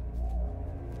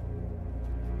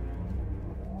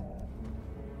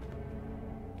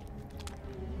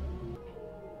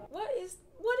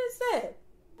 What is that?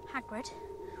 Hagrid,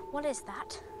 what is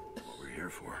that? What we're here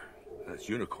for. That's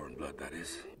unicorn blood, that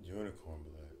is. Unicorn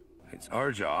blood. It's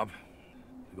our job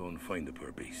to go and find the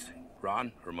poor beast.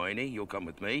 Ron, Hermione, you'll come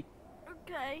with me.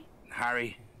 Okay.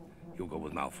 Harry, you'll go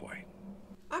with Malfoy.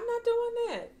 I'm not doing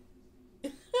that.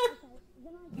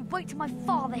 You wait till my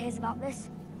father hears about this.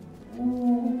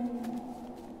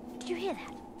 Did you hear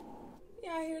that?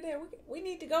 Yeah, I hear that. We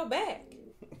need to go back.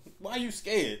 Why are you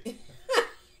scared?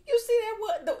 You see that?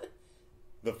 What?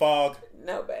 The fog?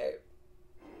 No, babe.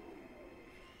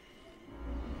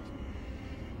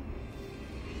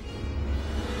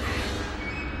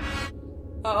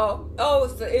 Uh-oh. Oh,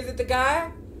 is it the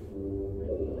guy?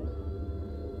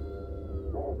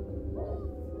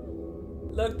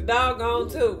 Look, the dog gone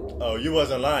too. Oh, you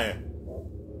wasn't lying.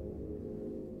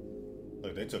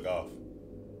 Look, they took off.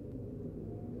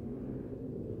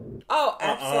 Oh,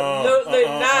 absolutely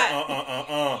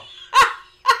not.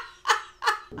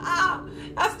 Oh,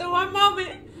 that's the one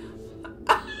moment.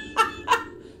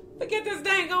 Forget this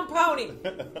dang on pony.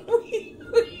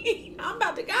 I'm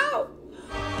about to go.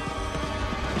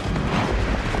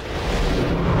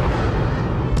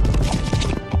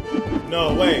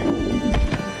 No, wait.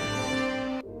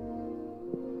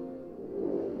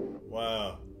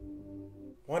 Wow.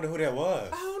 Wonder who that was.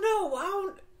 I don't know.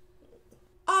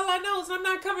 All I know is I'm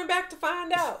not coming back to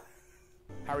find out.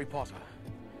 Harry Potter,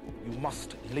 you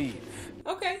must leave.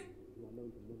 Okay.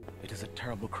 It is a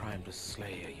terrible crime to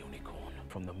slay a unicorn.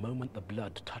 From the moment the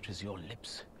blood touches your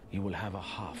lips, you will have a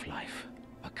half-life,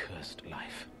 a cursed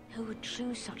life. Who would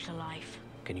choose such a life?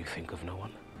 Can you think of no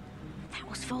one? That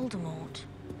was Voldemort.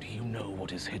 Do you know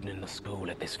what is hidden in the school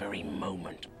at this very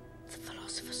moment? The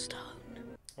Philosopher's Stone.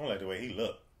 I don't like the way he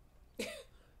looked.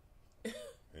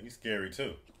 He's scary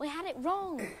too. We had it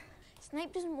wrong.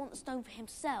 Snape doesn't want the stone for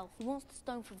himself. He wants the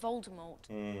stone for Voldemort.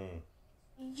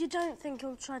 You don't think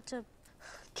he'll try to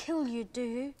kill you, do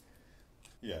you?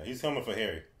 Yeah, he's coming for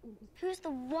Harry. Who's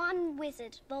the one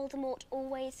wizard Voldemort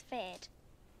always feared?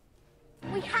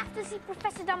 We have to see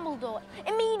Professor Dumbledore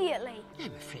immediately.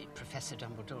 I'm afraid Professor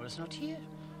Dumbledore is not here.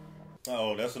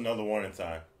 Oh, that's another warning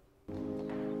sign.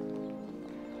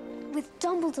 With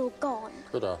Dumbledore gone.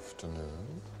 Good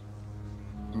afternoon.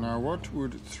 Now, what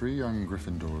would 3 young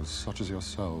Gryffindors such as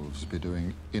yourselves be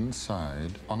doing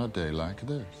inside on a day like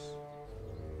this?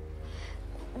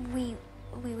 We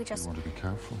were just... You want to be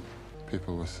careful.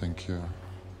 People will think you're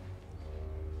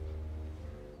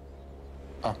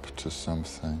up to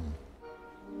something.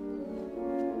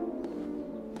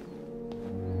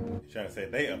 He's trying to say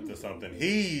they up to something.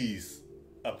 He's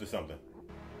up to something.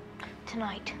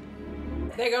 Tonight.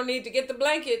 They're gonna need to get the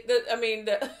blanket.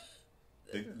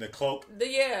 The cloak.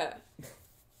 Yeah.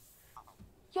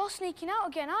 You're sneaking out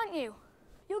again, aren't you?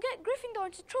 You'll get Gryffindor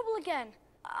into trouble again.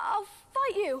 I'll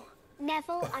fight you.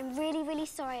 Neville, I'm really, really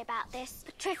sorry about this.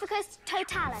 Petrificus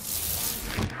totalis.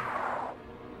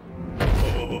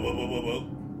 Whoa.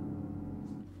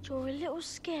 You're a little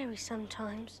scary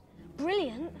sometimes.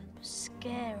 Brilliant, but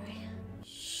scary.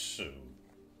 Shoot.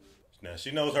 Now,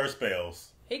 she knows her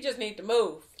spells. He just need to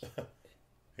move.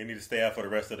 He need to stay out for the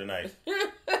rest of the night.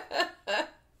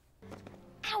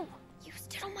 Ow! You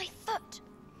stood on my foot.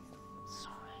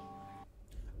 Sorry.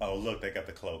 Oh, look, they got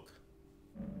the cloak.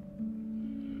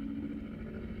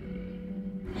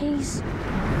 He's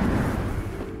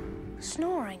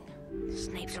snoring.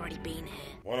 Snape's already been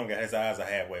here. One of them got his eyes are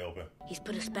halfway open. He's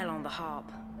put a spell on the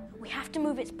harp. We have to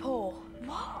move its paw.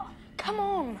 What? Come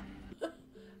on.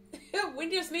 We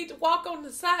just need to walk on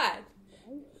the side.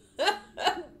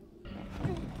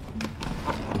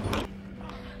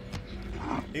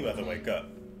 He about to wake up.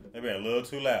 They been a little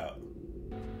too loud.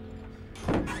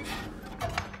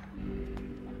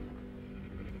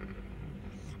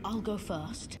 I'll go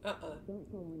first.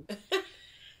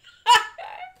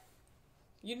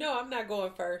 You know I'm not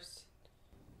going first.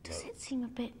 Does it seem a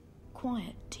bit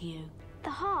quiet to you? The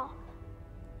harp.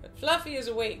 Fluffy is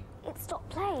awake. It stopped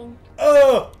playing.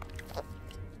 Oh!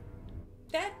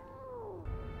 That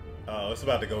Oh, it's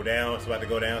about to go down. It's about to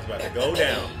go down. It's about to go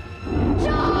down.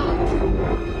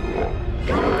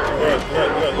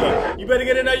 Look. You better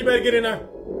get in there. You better get in there.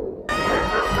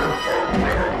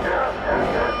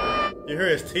 You hear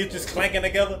his teeth just clanking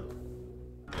together?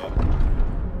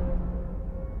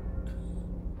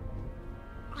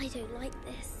 I don't like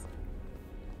this.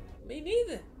 Me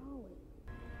neither.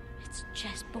 It's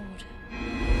chessboard.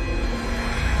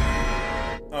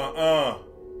 Mm-mm.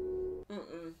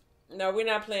 No, we're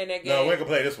not playing that game. No, we ain't gonna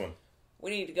play this one.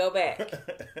 We need to go back.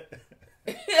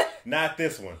 Not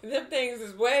this one. Them things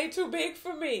is way too big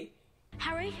for me.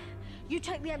 Harry, you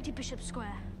take the empty bishop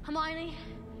square. Hermione,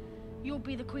 you'll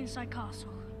be the Queenside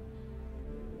Castle.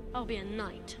 I'll be a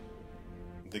knight.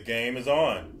 The game is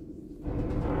on.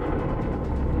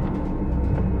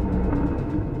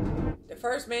 The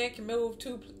first man can move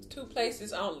two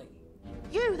places only.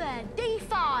 You there,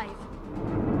 D5.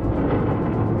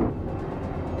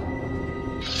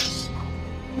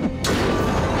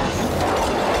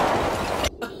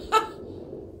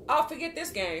 I'll forget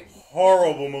this game.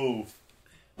 Horrible move.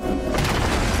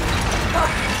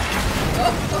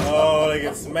 Oh, they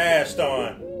get smashed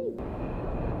on.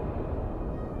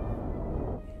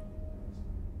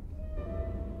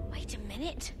 Wait a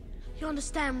minute. You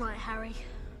understand, right, Harry?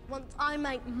 Once I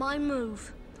make my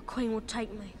move, the Queen will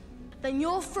take me. Then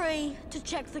you're free to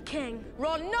check the King.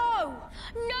 Ron, no!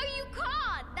 No, you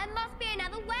can't! There must be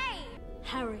another way!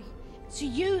 Harry, it's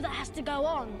you that has to go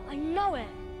on. I know it.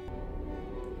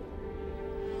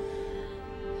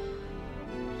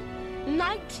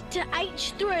 Knight to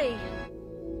H3.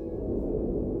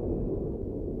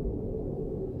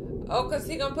 Oh, because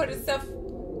he gonna put himself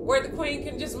where the Queen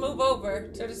can just move over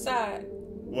to the side.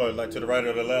 What, like to the right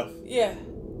or the left? Yeah.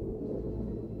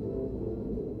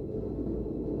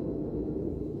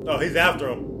 Oh, he's after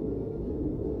him.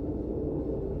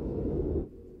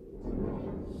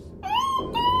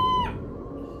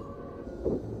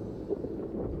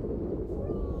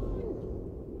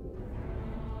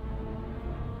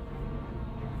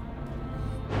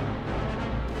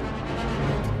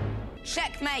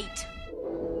 Checkmate.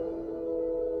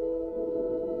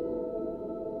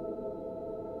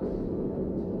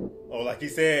 Oh, like he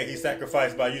said, he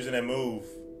sacrificed by using that move.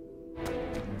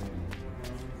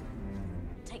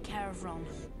 Take care of Ron.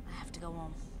 I have to go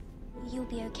on. You'll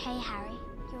be okay, Harry.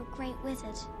 You're a great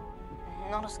wizard.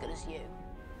 Not as good as you.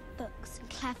 Books and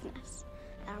cleverness.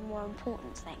 There are more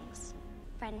important things.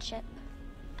 Friendship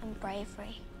and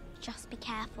bravery. Just be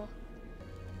careful.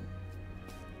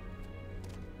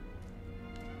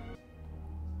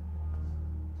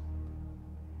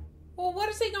 Well, what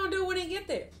is he gonna do when he get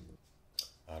there?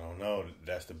 I don't know.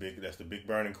 That's the big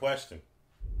burning question.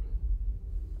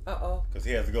 Uh-oh. Because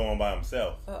he has to go on by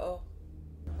himself. Uh-oh.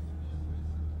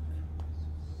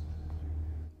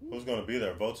 Who's going to be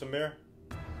there? Voldemort?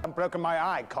 And broken my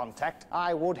eye contact,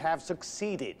 I would have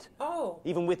succeeded. Oh.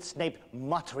 Even with Snape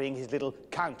muttering his little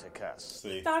counter curse.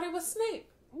 I thought it was Snape.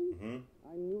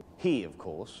 He, of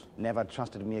course, never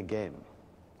trusted me again.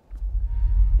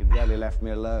 He rarely left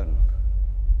me alone.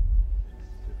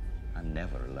 I'm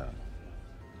never alone.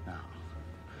 Now,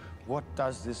 what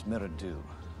does this mirror do?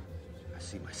 I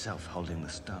see myself holding the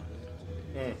stone.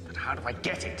 But how do I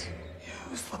get it?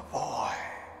 Use the boy.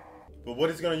 But what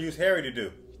is he going to use Harry to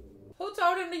do? Who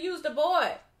told him to use the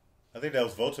boy? I think that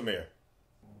was Voldemort.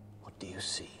 What do you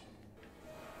see?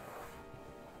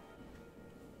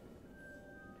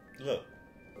 Look,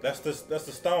 that's the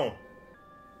stone.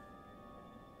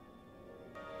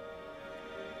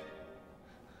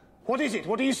 What is it?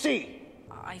 What do you see?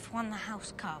 I've won the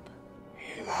House Cup.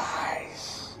 He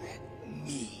lies. Let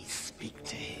me speak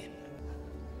to him.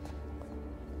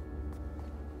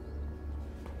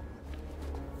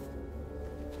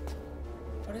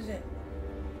 What is it?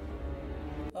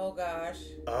 Oh, gosh.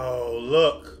 Oh,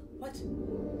 look. What?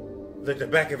 Look, the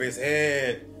back of his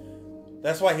head.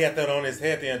 That's why he had that on his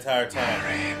head the entire time.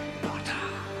 Harry Potter.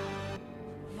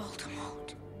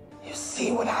 Voldemort. You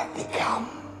see what I've become?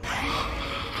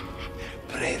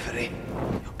 Bravery.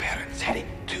 Your parents had it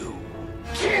too.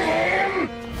 Kill him!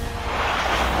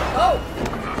 Oh!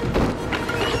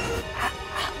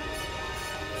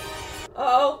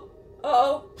 Uh-oh.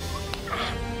 Uh-oh.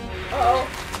 Uh-oh.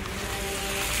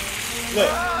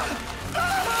 Look.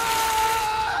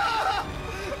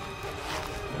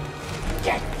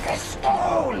 Get the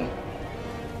stone!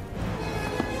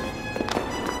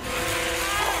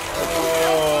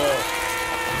 Oh.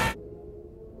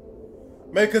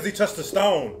 Maybe because he touched the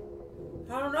stone.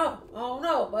 I don't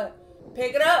know, but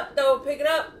pick it up, though. Pick it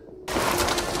up.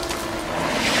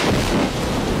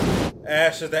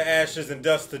 Ashes to ashes and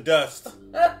dust to dust.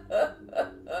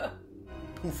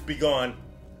 Poof, be gone.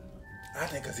 I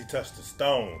think because he touched the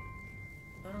stone.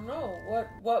 I don't know.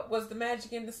 What was the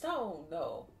magic in the stone,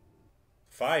 though?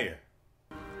 Fire.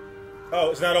 Oh,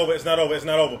 it's not over. It's not over. It's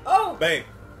not over. Oh! Babe,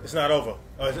 it's not over.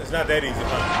 Oh, it's not that easy,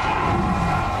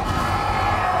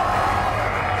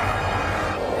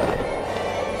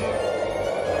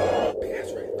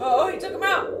 Oh, he took him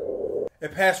out.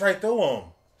 It passed right through him.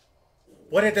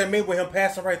 What did that mean with him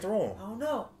passing right through him? I don't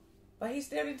know. But he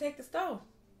still didn't take the stone.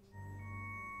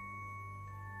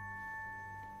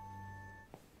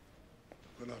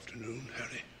 Good afternoon,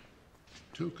 Harry.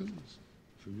 Tokens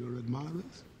from your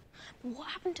admirers? What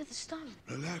happened to the stone?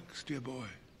 Relax, dear boy.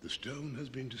 The stone has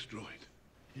been destroyed.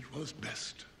 It was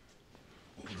best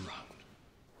all around.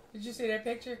 Did you see that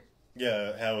picture?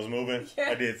 Yeah, how it was moving? Yeah.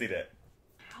 I did see that.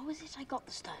 How is it I got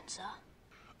the stone, sir?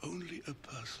 Only a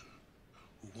person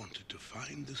who wanted to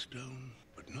find the stone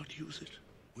but not use it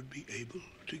would be able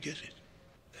to get it.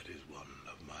 That is one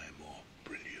of my more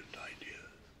brilliant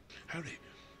ideas. Harry,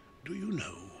 do you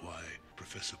know why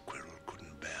Professor Quirrell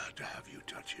couldn't bear to have you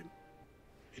touch him?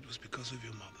 It was because of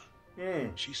your mother.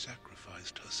 She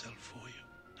sacrificed herself for you,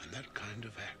 and that kind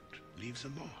of act leaves a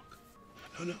mark.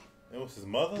 No. It was his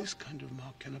mother? This kind of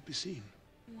mark cannot be seen.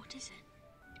 What is it?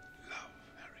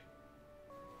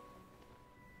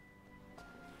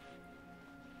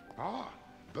 Ah,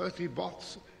 Bertie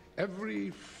Bott's every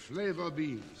flavor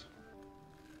beans.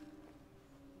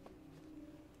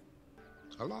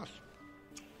 Alas,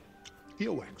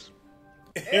 earwax.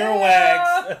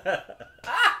 Earwax.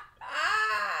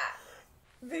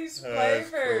 These That's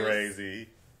flavors. crazy.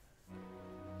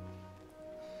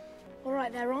 All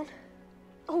right there, Ron.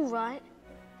 All right.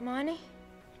 Hermione?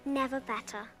 Never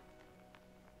better.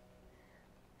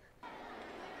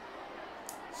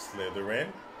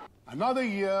 Slytherin. Another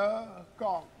year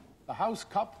gone. The House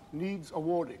Cup needs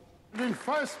awarding. In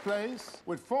first place,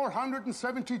 with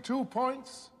 472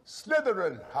 points,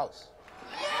 Slytherin House.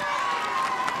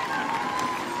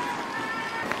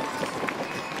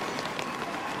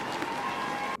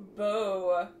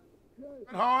 Boo.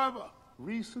 However,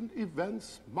 recent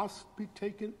events must be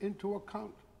taken into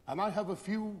account, and I have a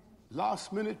few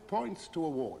last-minute points to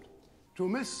award. To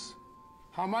Miss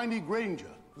Hermione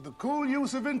Granger, for the cool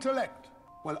use of intellect,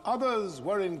 while others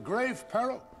were in grave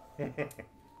peril.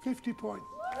 50 points.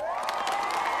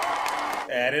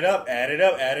 Add it up, add it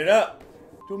up, add it up.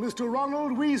 To Mr.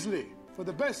 Ronald Weasley, for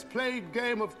the best played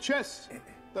game of chess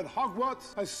that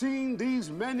Hogwarts has seen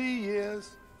these many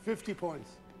years. 50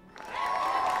 points.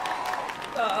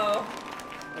 Uh-oh.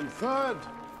 And third,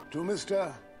 to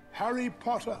Mr. Harry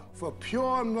Potter, for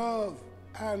pure nerve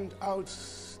and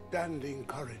outstanding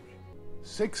courage.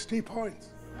 60 points.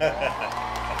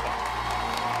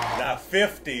 Not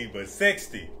 50, but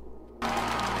 60.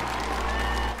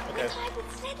 Okay.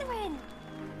 Slytherin.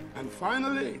 And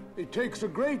finally, it takes a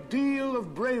great deal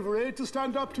of bravery to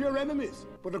stand up to your enemies,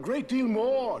 but a great deal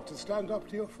more to stand up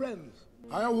to your friends.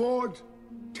 I award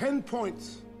 10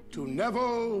 points to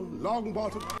Neville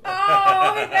Longbottom.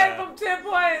 Oh, he gave him 10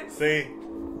 points. See?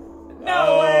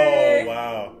 No way. Oh,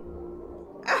 wow.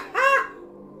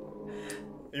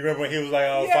 You remember when he was like,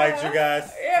 I'll fight you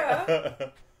guys? Yeah.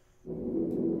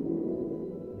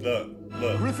 Look.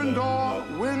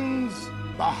 Gryffindor wins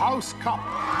the House Cup.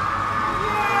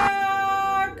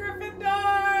 Yeah,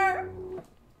 Gryffindor.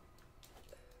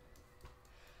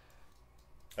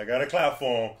 I got a clap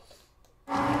for him.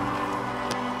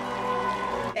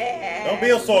 Don't be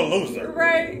a sore loser.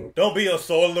 Right. Don't be a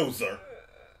sore loser.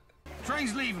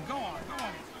 Train's leaving. Go on.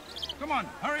 Come on,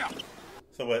 hurry up.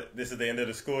 So what, this is the end of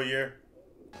the school year?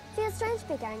 Feels strange to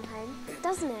be going home,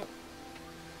 doesn't it?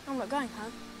 I'm not going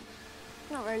home.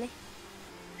 Not really.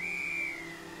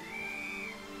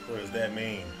 What does that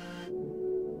mean?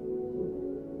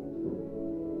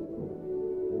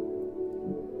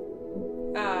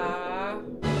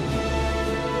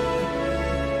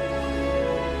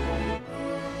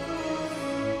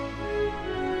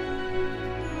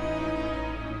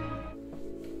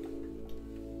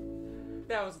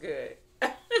 That was good.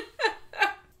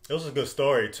 It was a good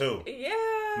story too. Yeah.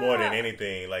 More than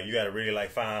anything, like you gotta really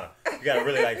find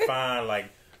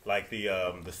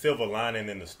the silver lining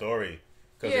in the story,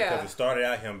 because it started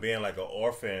out him being like an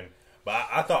orphan, but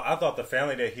I thought the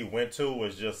family that he went to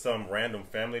was just some random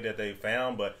family that they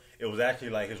found, but it was actually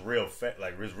like his real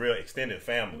extended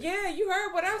family. Yeah, you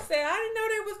heard what I said. I didn't know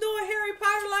they was doing Harry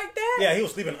Potter like that. Yeah, he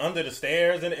was sleeping under the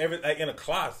stairs and in a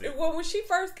closet. Well, when she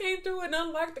first came through and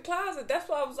unlocked the closet, that's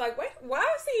why I was like, wait, why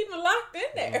is he even locked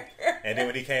in there? And then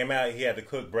when he came out, he had to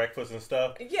cook breakfast and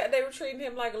stuff. Yeah, they were treating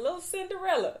him like a little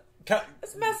Cinderella.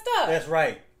 That's messed up. That's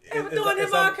right. They were doing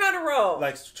him all kind of wrong.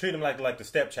 Like treat him like the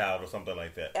stepchild or something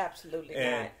like that. Absolutely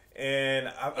and, not. And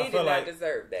I He feel did like not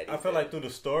deserve that. I feel like through the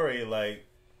story, like,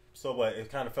 so what? It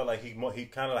kind of felt like he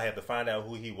kind of had to find out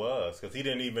who he was because he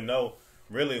didn't even know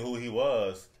really who he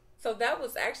was. So that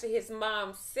was actually his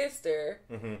mom's sister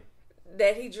Mm-hmm.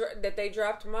 that they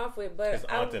dropped him off with, but His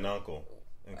aunt and uncle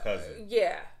and cousin.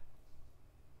 Yeah.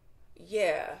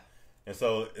 And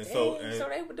so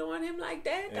they were doing him like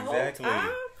that the exactly. whole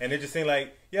time. And it just seemed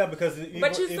like because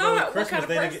But you saw with what Christmas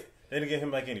kind of they didn't get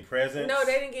him like any presents. No,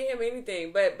 they didn't get him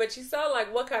anything. But you saw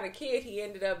like what kind of kid he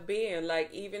ended up being.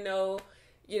 Like even though,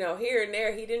 here and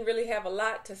there he didn't really have a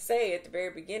lot to say at the very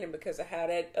beginning because of how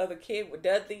that other kid with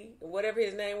Dudley, whatever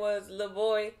his name was, little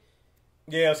boy.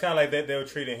 Yeah, it was kind of like they were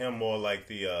treating him more like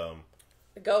the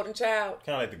golden child.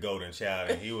 Kind of like the golden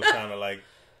child, and he was kind of like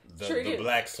the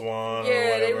black swan or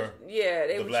whatever.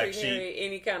 They the were black treating him sheep.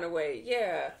 any kind of way.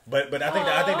 Yeah. But I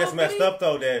think that's messed up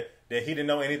though that he didn't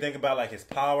know anything about like his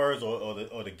powers or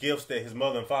the gifts that his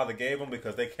mother and father gave him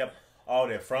because they kept all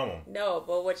that from him. No,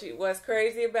 but what's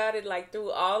crazy about it, like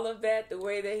through all of that, the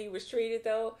way that he was treated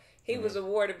though, he was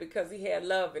awarded because he had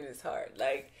love in his heart.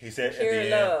 Like he said, pure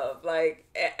love. Like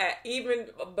even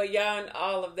beyond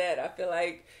all of that, I feel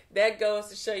like that goes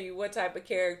to show you what type of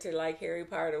character like Harry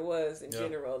Potter was in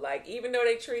general. Like even though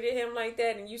they treated him like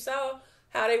that, and you saw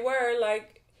how they were,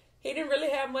 like he didn't really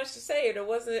have much to say. There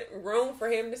wasn't room for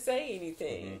him to say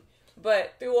anything. Mm-hmm.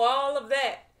 But through all of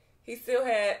that, he still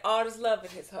had all this love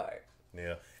in his heart.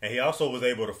 Yeah, and he also was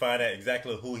able to find out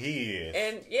exactly who he is,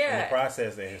 and in the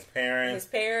process, and his parents,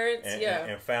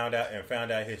 and found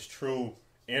out his true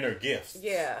inner gifts.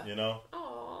 Yeah,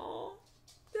 Oh,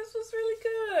 this was really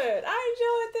good. I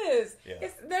enjoyed this. Yeah.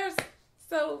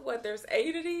 There's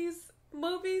 8 of these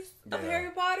movies of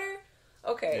Harry Potter.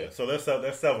 Okay. Yeah, so there's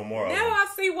several more of them. Now I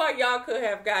see why y'all could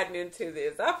have gotten into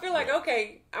this. I feel like,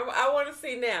 okay, I want to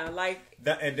see now. Like,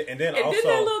 and then that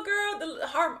little girl,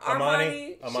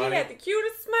 Armani, she had the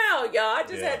cutest smile, y'all. I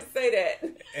just had to say that.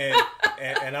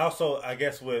 and also, I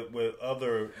guess with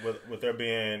there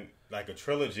being like a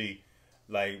trilogy,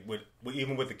 like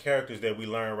even with the characters that we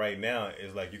learn right now,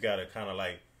 is like you got to kind of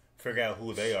like figure out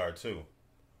who they are too.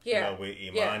 Yeah. With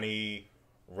Imani,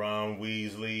 Ron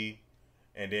Weasley.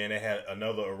 And then they had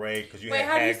another array because you had Hagrid.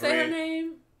 How do you say her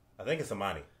name? I think it's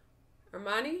Imani.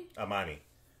 Armani?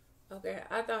 Okay,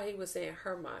 I thought he was saying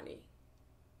Hermione.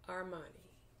 Armani.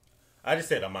 I just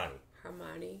said Imani.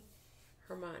 Hermione.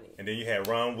 And then you had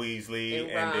Ron Weasley,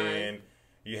 and then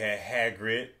you had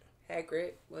Hagrid.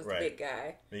 Hagrid was the big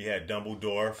guy. Then you had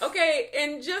Dumbledore. Okay,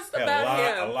 and just about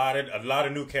him, a lot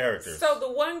of new characters. So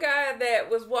the one guy that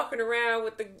was walking around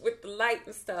with the light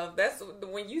and stuff. That's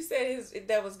when you said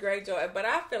that was Greyjoy, but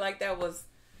I feel like that was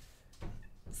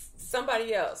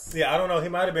somebody else. Yeah, I don't know. He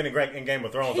might have been in Game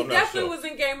of Thrones. He definitely was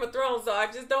in Game of Thrones, though. I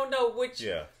just don't know which.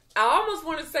 Yeah. I almost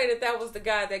want to say that was the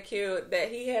guy that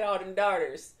he had all them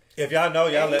daughters. If y'all know,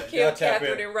 y'all killed tap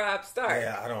Catherine in. and Robb Stark.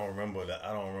 Yeah, I don't remember that. I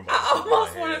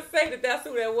almost want to say that's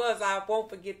who that was. I won't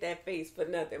forget that face for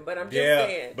nothing. But I'm just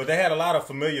saying. But they had a lot of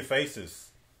familiar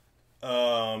faces.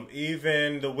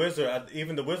 Even the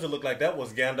wizard looked like that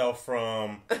was Gandalf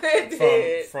from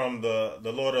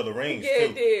the Lord of the Rings. Yeah, too.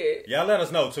 It did. Y'all let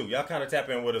us know too. Y'all kind of tap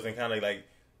in with us and kind of like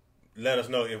let us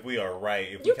know if we are right.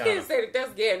 If you can't say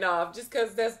that's Gandalf just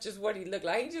because that's just what he looked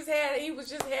like. He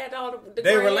had all the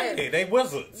they related. They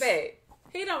wizards.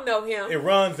 He don't know him. It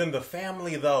runs in the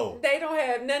family though. They don't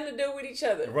have nothing to do with each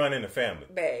other. It run in the family.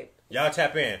 Babe. Y'all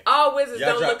tap in. All wizards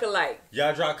don't look alike.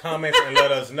 Y'all drop comments and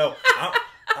let us know.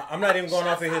 I'm not even going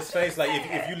off of his face. Like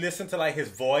if you listen to like his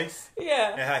voice,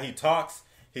 and how he talks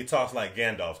like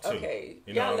Gandalf too. Okay,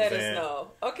 you know y'all let us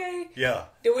know. Okay. Yeah.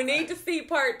 Do we need to see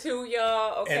part 2,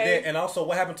 y'all? Okay. And also,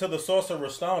 what happened to the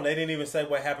Sorcerer's Stone? They didn't even say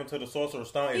what happened to the Sorcerer's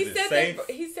Stone. Is it safe?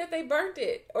 He said they burnt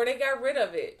it or they got rid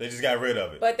of it. They just got rid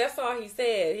of it. But that's all he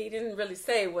said. He didn't really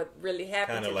say what really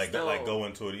happened. Kind of like go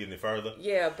into it even further.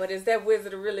 Yeah, but is that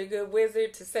wizard a really good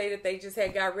wizard to say that they just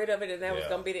had got rid of it and that was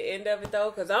going to be the end of it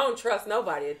though? Because I don't trust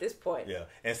nobody at this point. Yeah,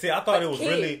 and see, I thought it was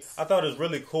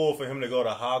really cool for him to go to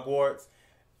Hogwarts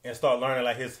and start learning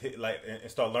his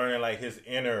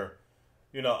inner,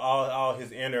 all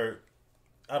his inner,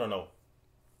 I don't know.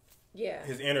 Yeah.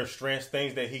 His inner strengths,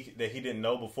 things that he didn't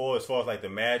know before, as far as like the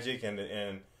magic and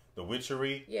the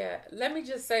witchery. Yeah. Let me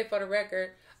just say for the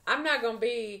record, I'm not gonna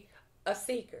be a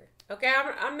seeker. Okay,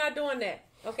 I'm not doing that.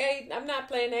 Okay, I'm not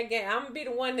playing that game. I'm gonna be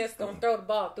the one that's gonna throw the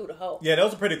ball through the hole. Yeah, that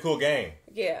was a pretty cool game.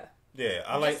 Yeah. Yeah,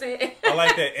 I like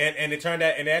that, and it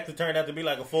actually turned out to be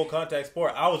like a full contact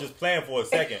sport. I was just playing for a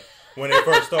second when they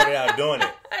first started out doing it.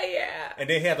 Yeah, and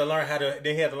they had to learn how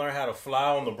to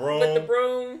fly on the broom with the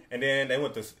broom, and then they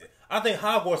went to. I think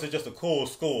Hogwarts is just a cool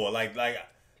school, like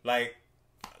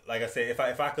like I said, if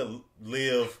I could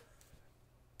live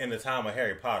in the time of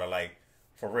Harry Potter, like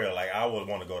for real, like I would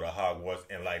want to go to Hogwarts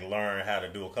and like learn how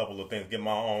to do a couple of things, get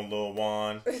my own little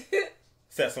wand,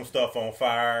 set some stuff on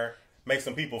fire, make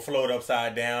some people float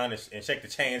upside down and shake the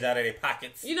change out of their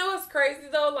pockets. You know what's crazy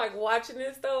though? Like watching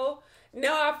this though.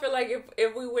 Now I feel like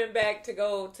if we went back to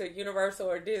go to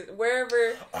Universal or Disney,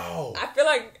 wherever, I feel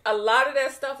like a lot of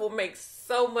that stuff will make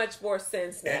so much more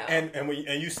sense now. And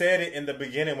you said it in the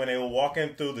beginning when they were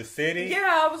walking through the city.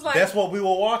 Yeah, I was like, that's what we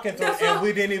were walking through, and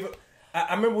we didn't even.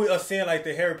 I remember we were seeing like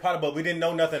the Harry Potter, but we didn't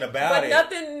know nothing about it.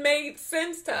 But nothing made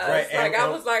sense to us. Right, like I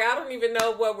was like, I don't even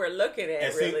know what we're looking at.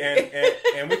 And really,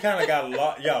 and we kind of got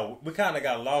lost. Yeah, we kind of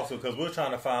got lost because we were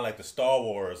trying to find like the Star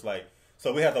Wars, like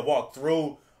so we had to walk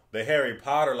through the Harry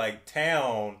Potter like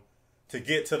town to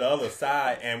get to the other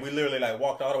side, and we literally like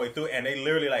walked all the way through, and they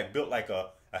literally like built like a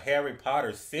Harry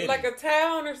Potter city, like a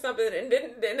town or something, and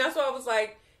then that's why I was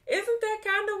like, isn't that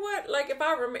kind of what? Like if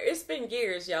I remember, it's been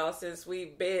years, y'all, since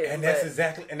we've been, and that's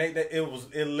exactly, and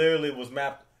it literally was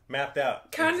mapped out,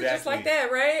 kind of just like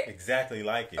that, right? Exactly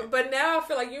like it. But now I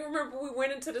feel like you remember we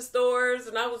went into the stores,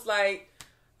 and I was like,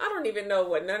 I don't even know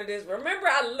what none of this. Remember,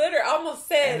 I literally almost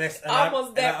said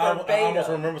verbatim. I almost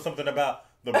remember something about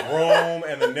the broom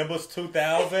and the Nimbus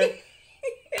 2000.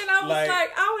 And I was like,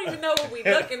 I don't even know what we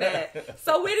looking at.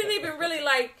 So we didn't even really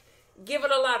like give it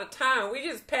a lot of time. We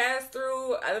just passed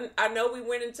through. I know we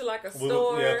went into like a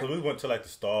store. Yeah, because we went to like the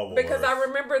Star Wars. Because I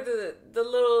remember the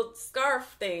little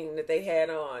scarf thing that they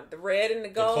had on, the red and the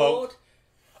gold.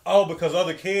 Oh, because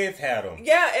other kids had them.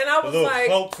 Yeah, and I was little like,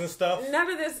 cloaks and stuff.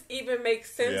 None of this even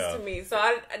makes sense to me. So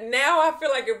now I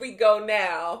feel like if we go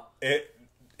now,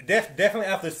 definitely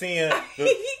after seeing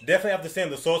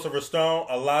the Sorcerer's Stone,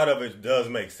 a lot of it does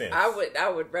make sense. I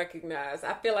would recognize.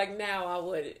 I feel like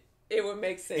now it would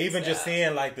make sense. Even just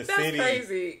seeing like the city,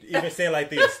 crazy. Even seeing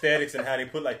like the aesthetics and how they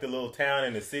put like the little town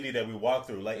and the city that we walked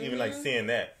through, like even like seeing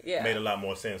that made a lot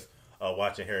more sense.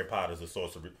 Watching Harry Potter's The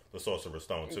Sorcerer's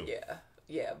Stone too.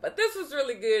 Yeah, but this was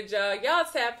really good, y'all. Y'all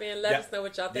tap in, let us know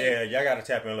what y'all think. Yeah, y'all got to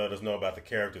tap in and let us know about the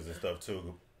characters and stuff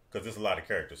too, because there's a lot of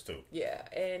characters too. Yeah,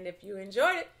 and if you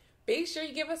enjoyed it, be sure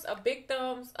you give us a big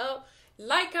thumbs up.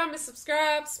 Like, comment,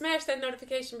 subscribe, smash that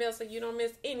notification bell so you don't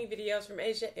miss any videos from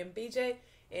Asia and BJ.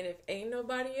 And if ain't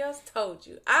nobody else told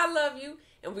you, I love you,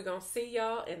 and we're going to see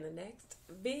y'all in the next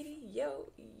video,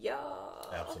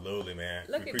 y'all. Absolutely, man.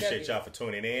 We appreciate y'all for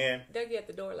tuning in. Dougie at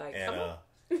the door like,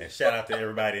 and shout out to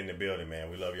everybody in the building, man.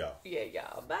 We love y'all. Yeah,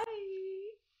 y'all. Bye.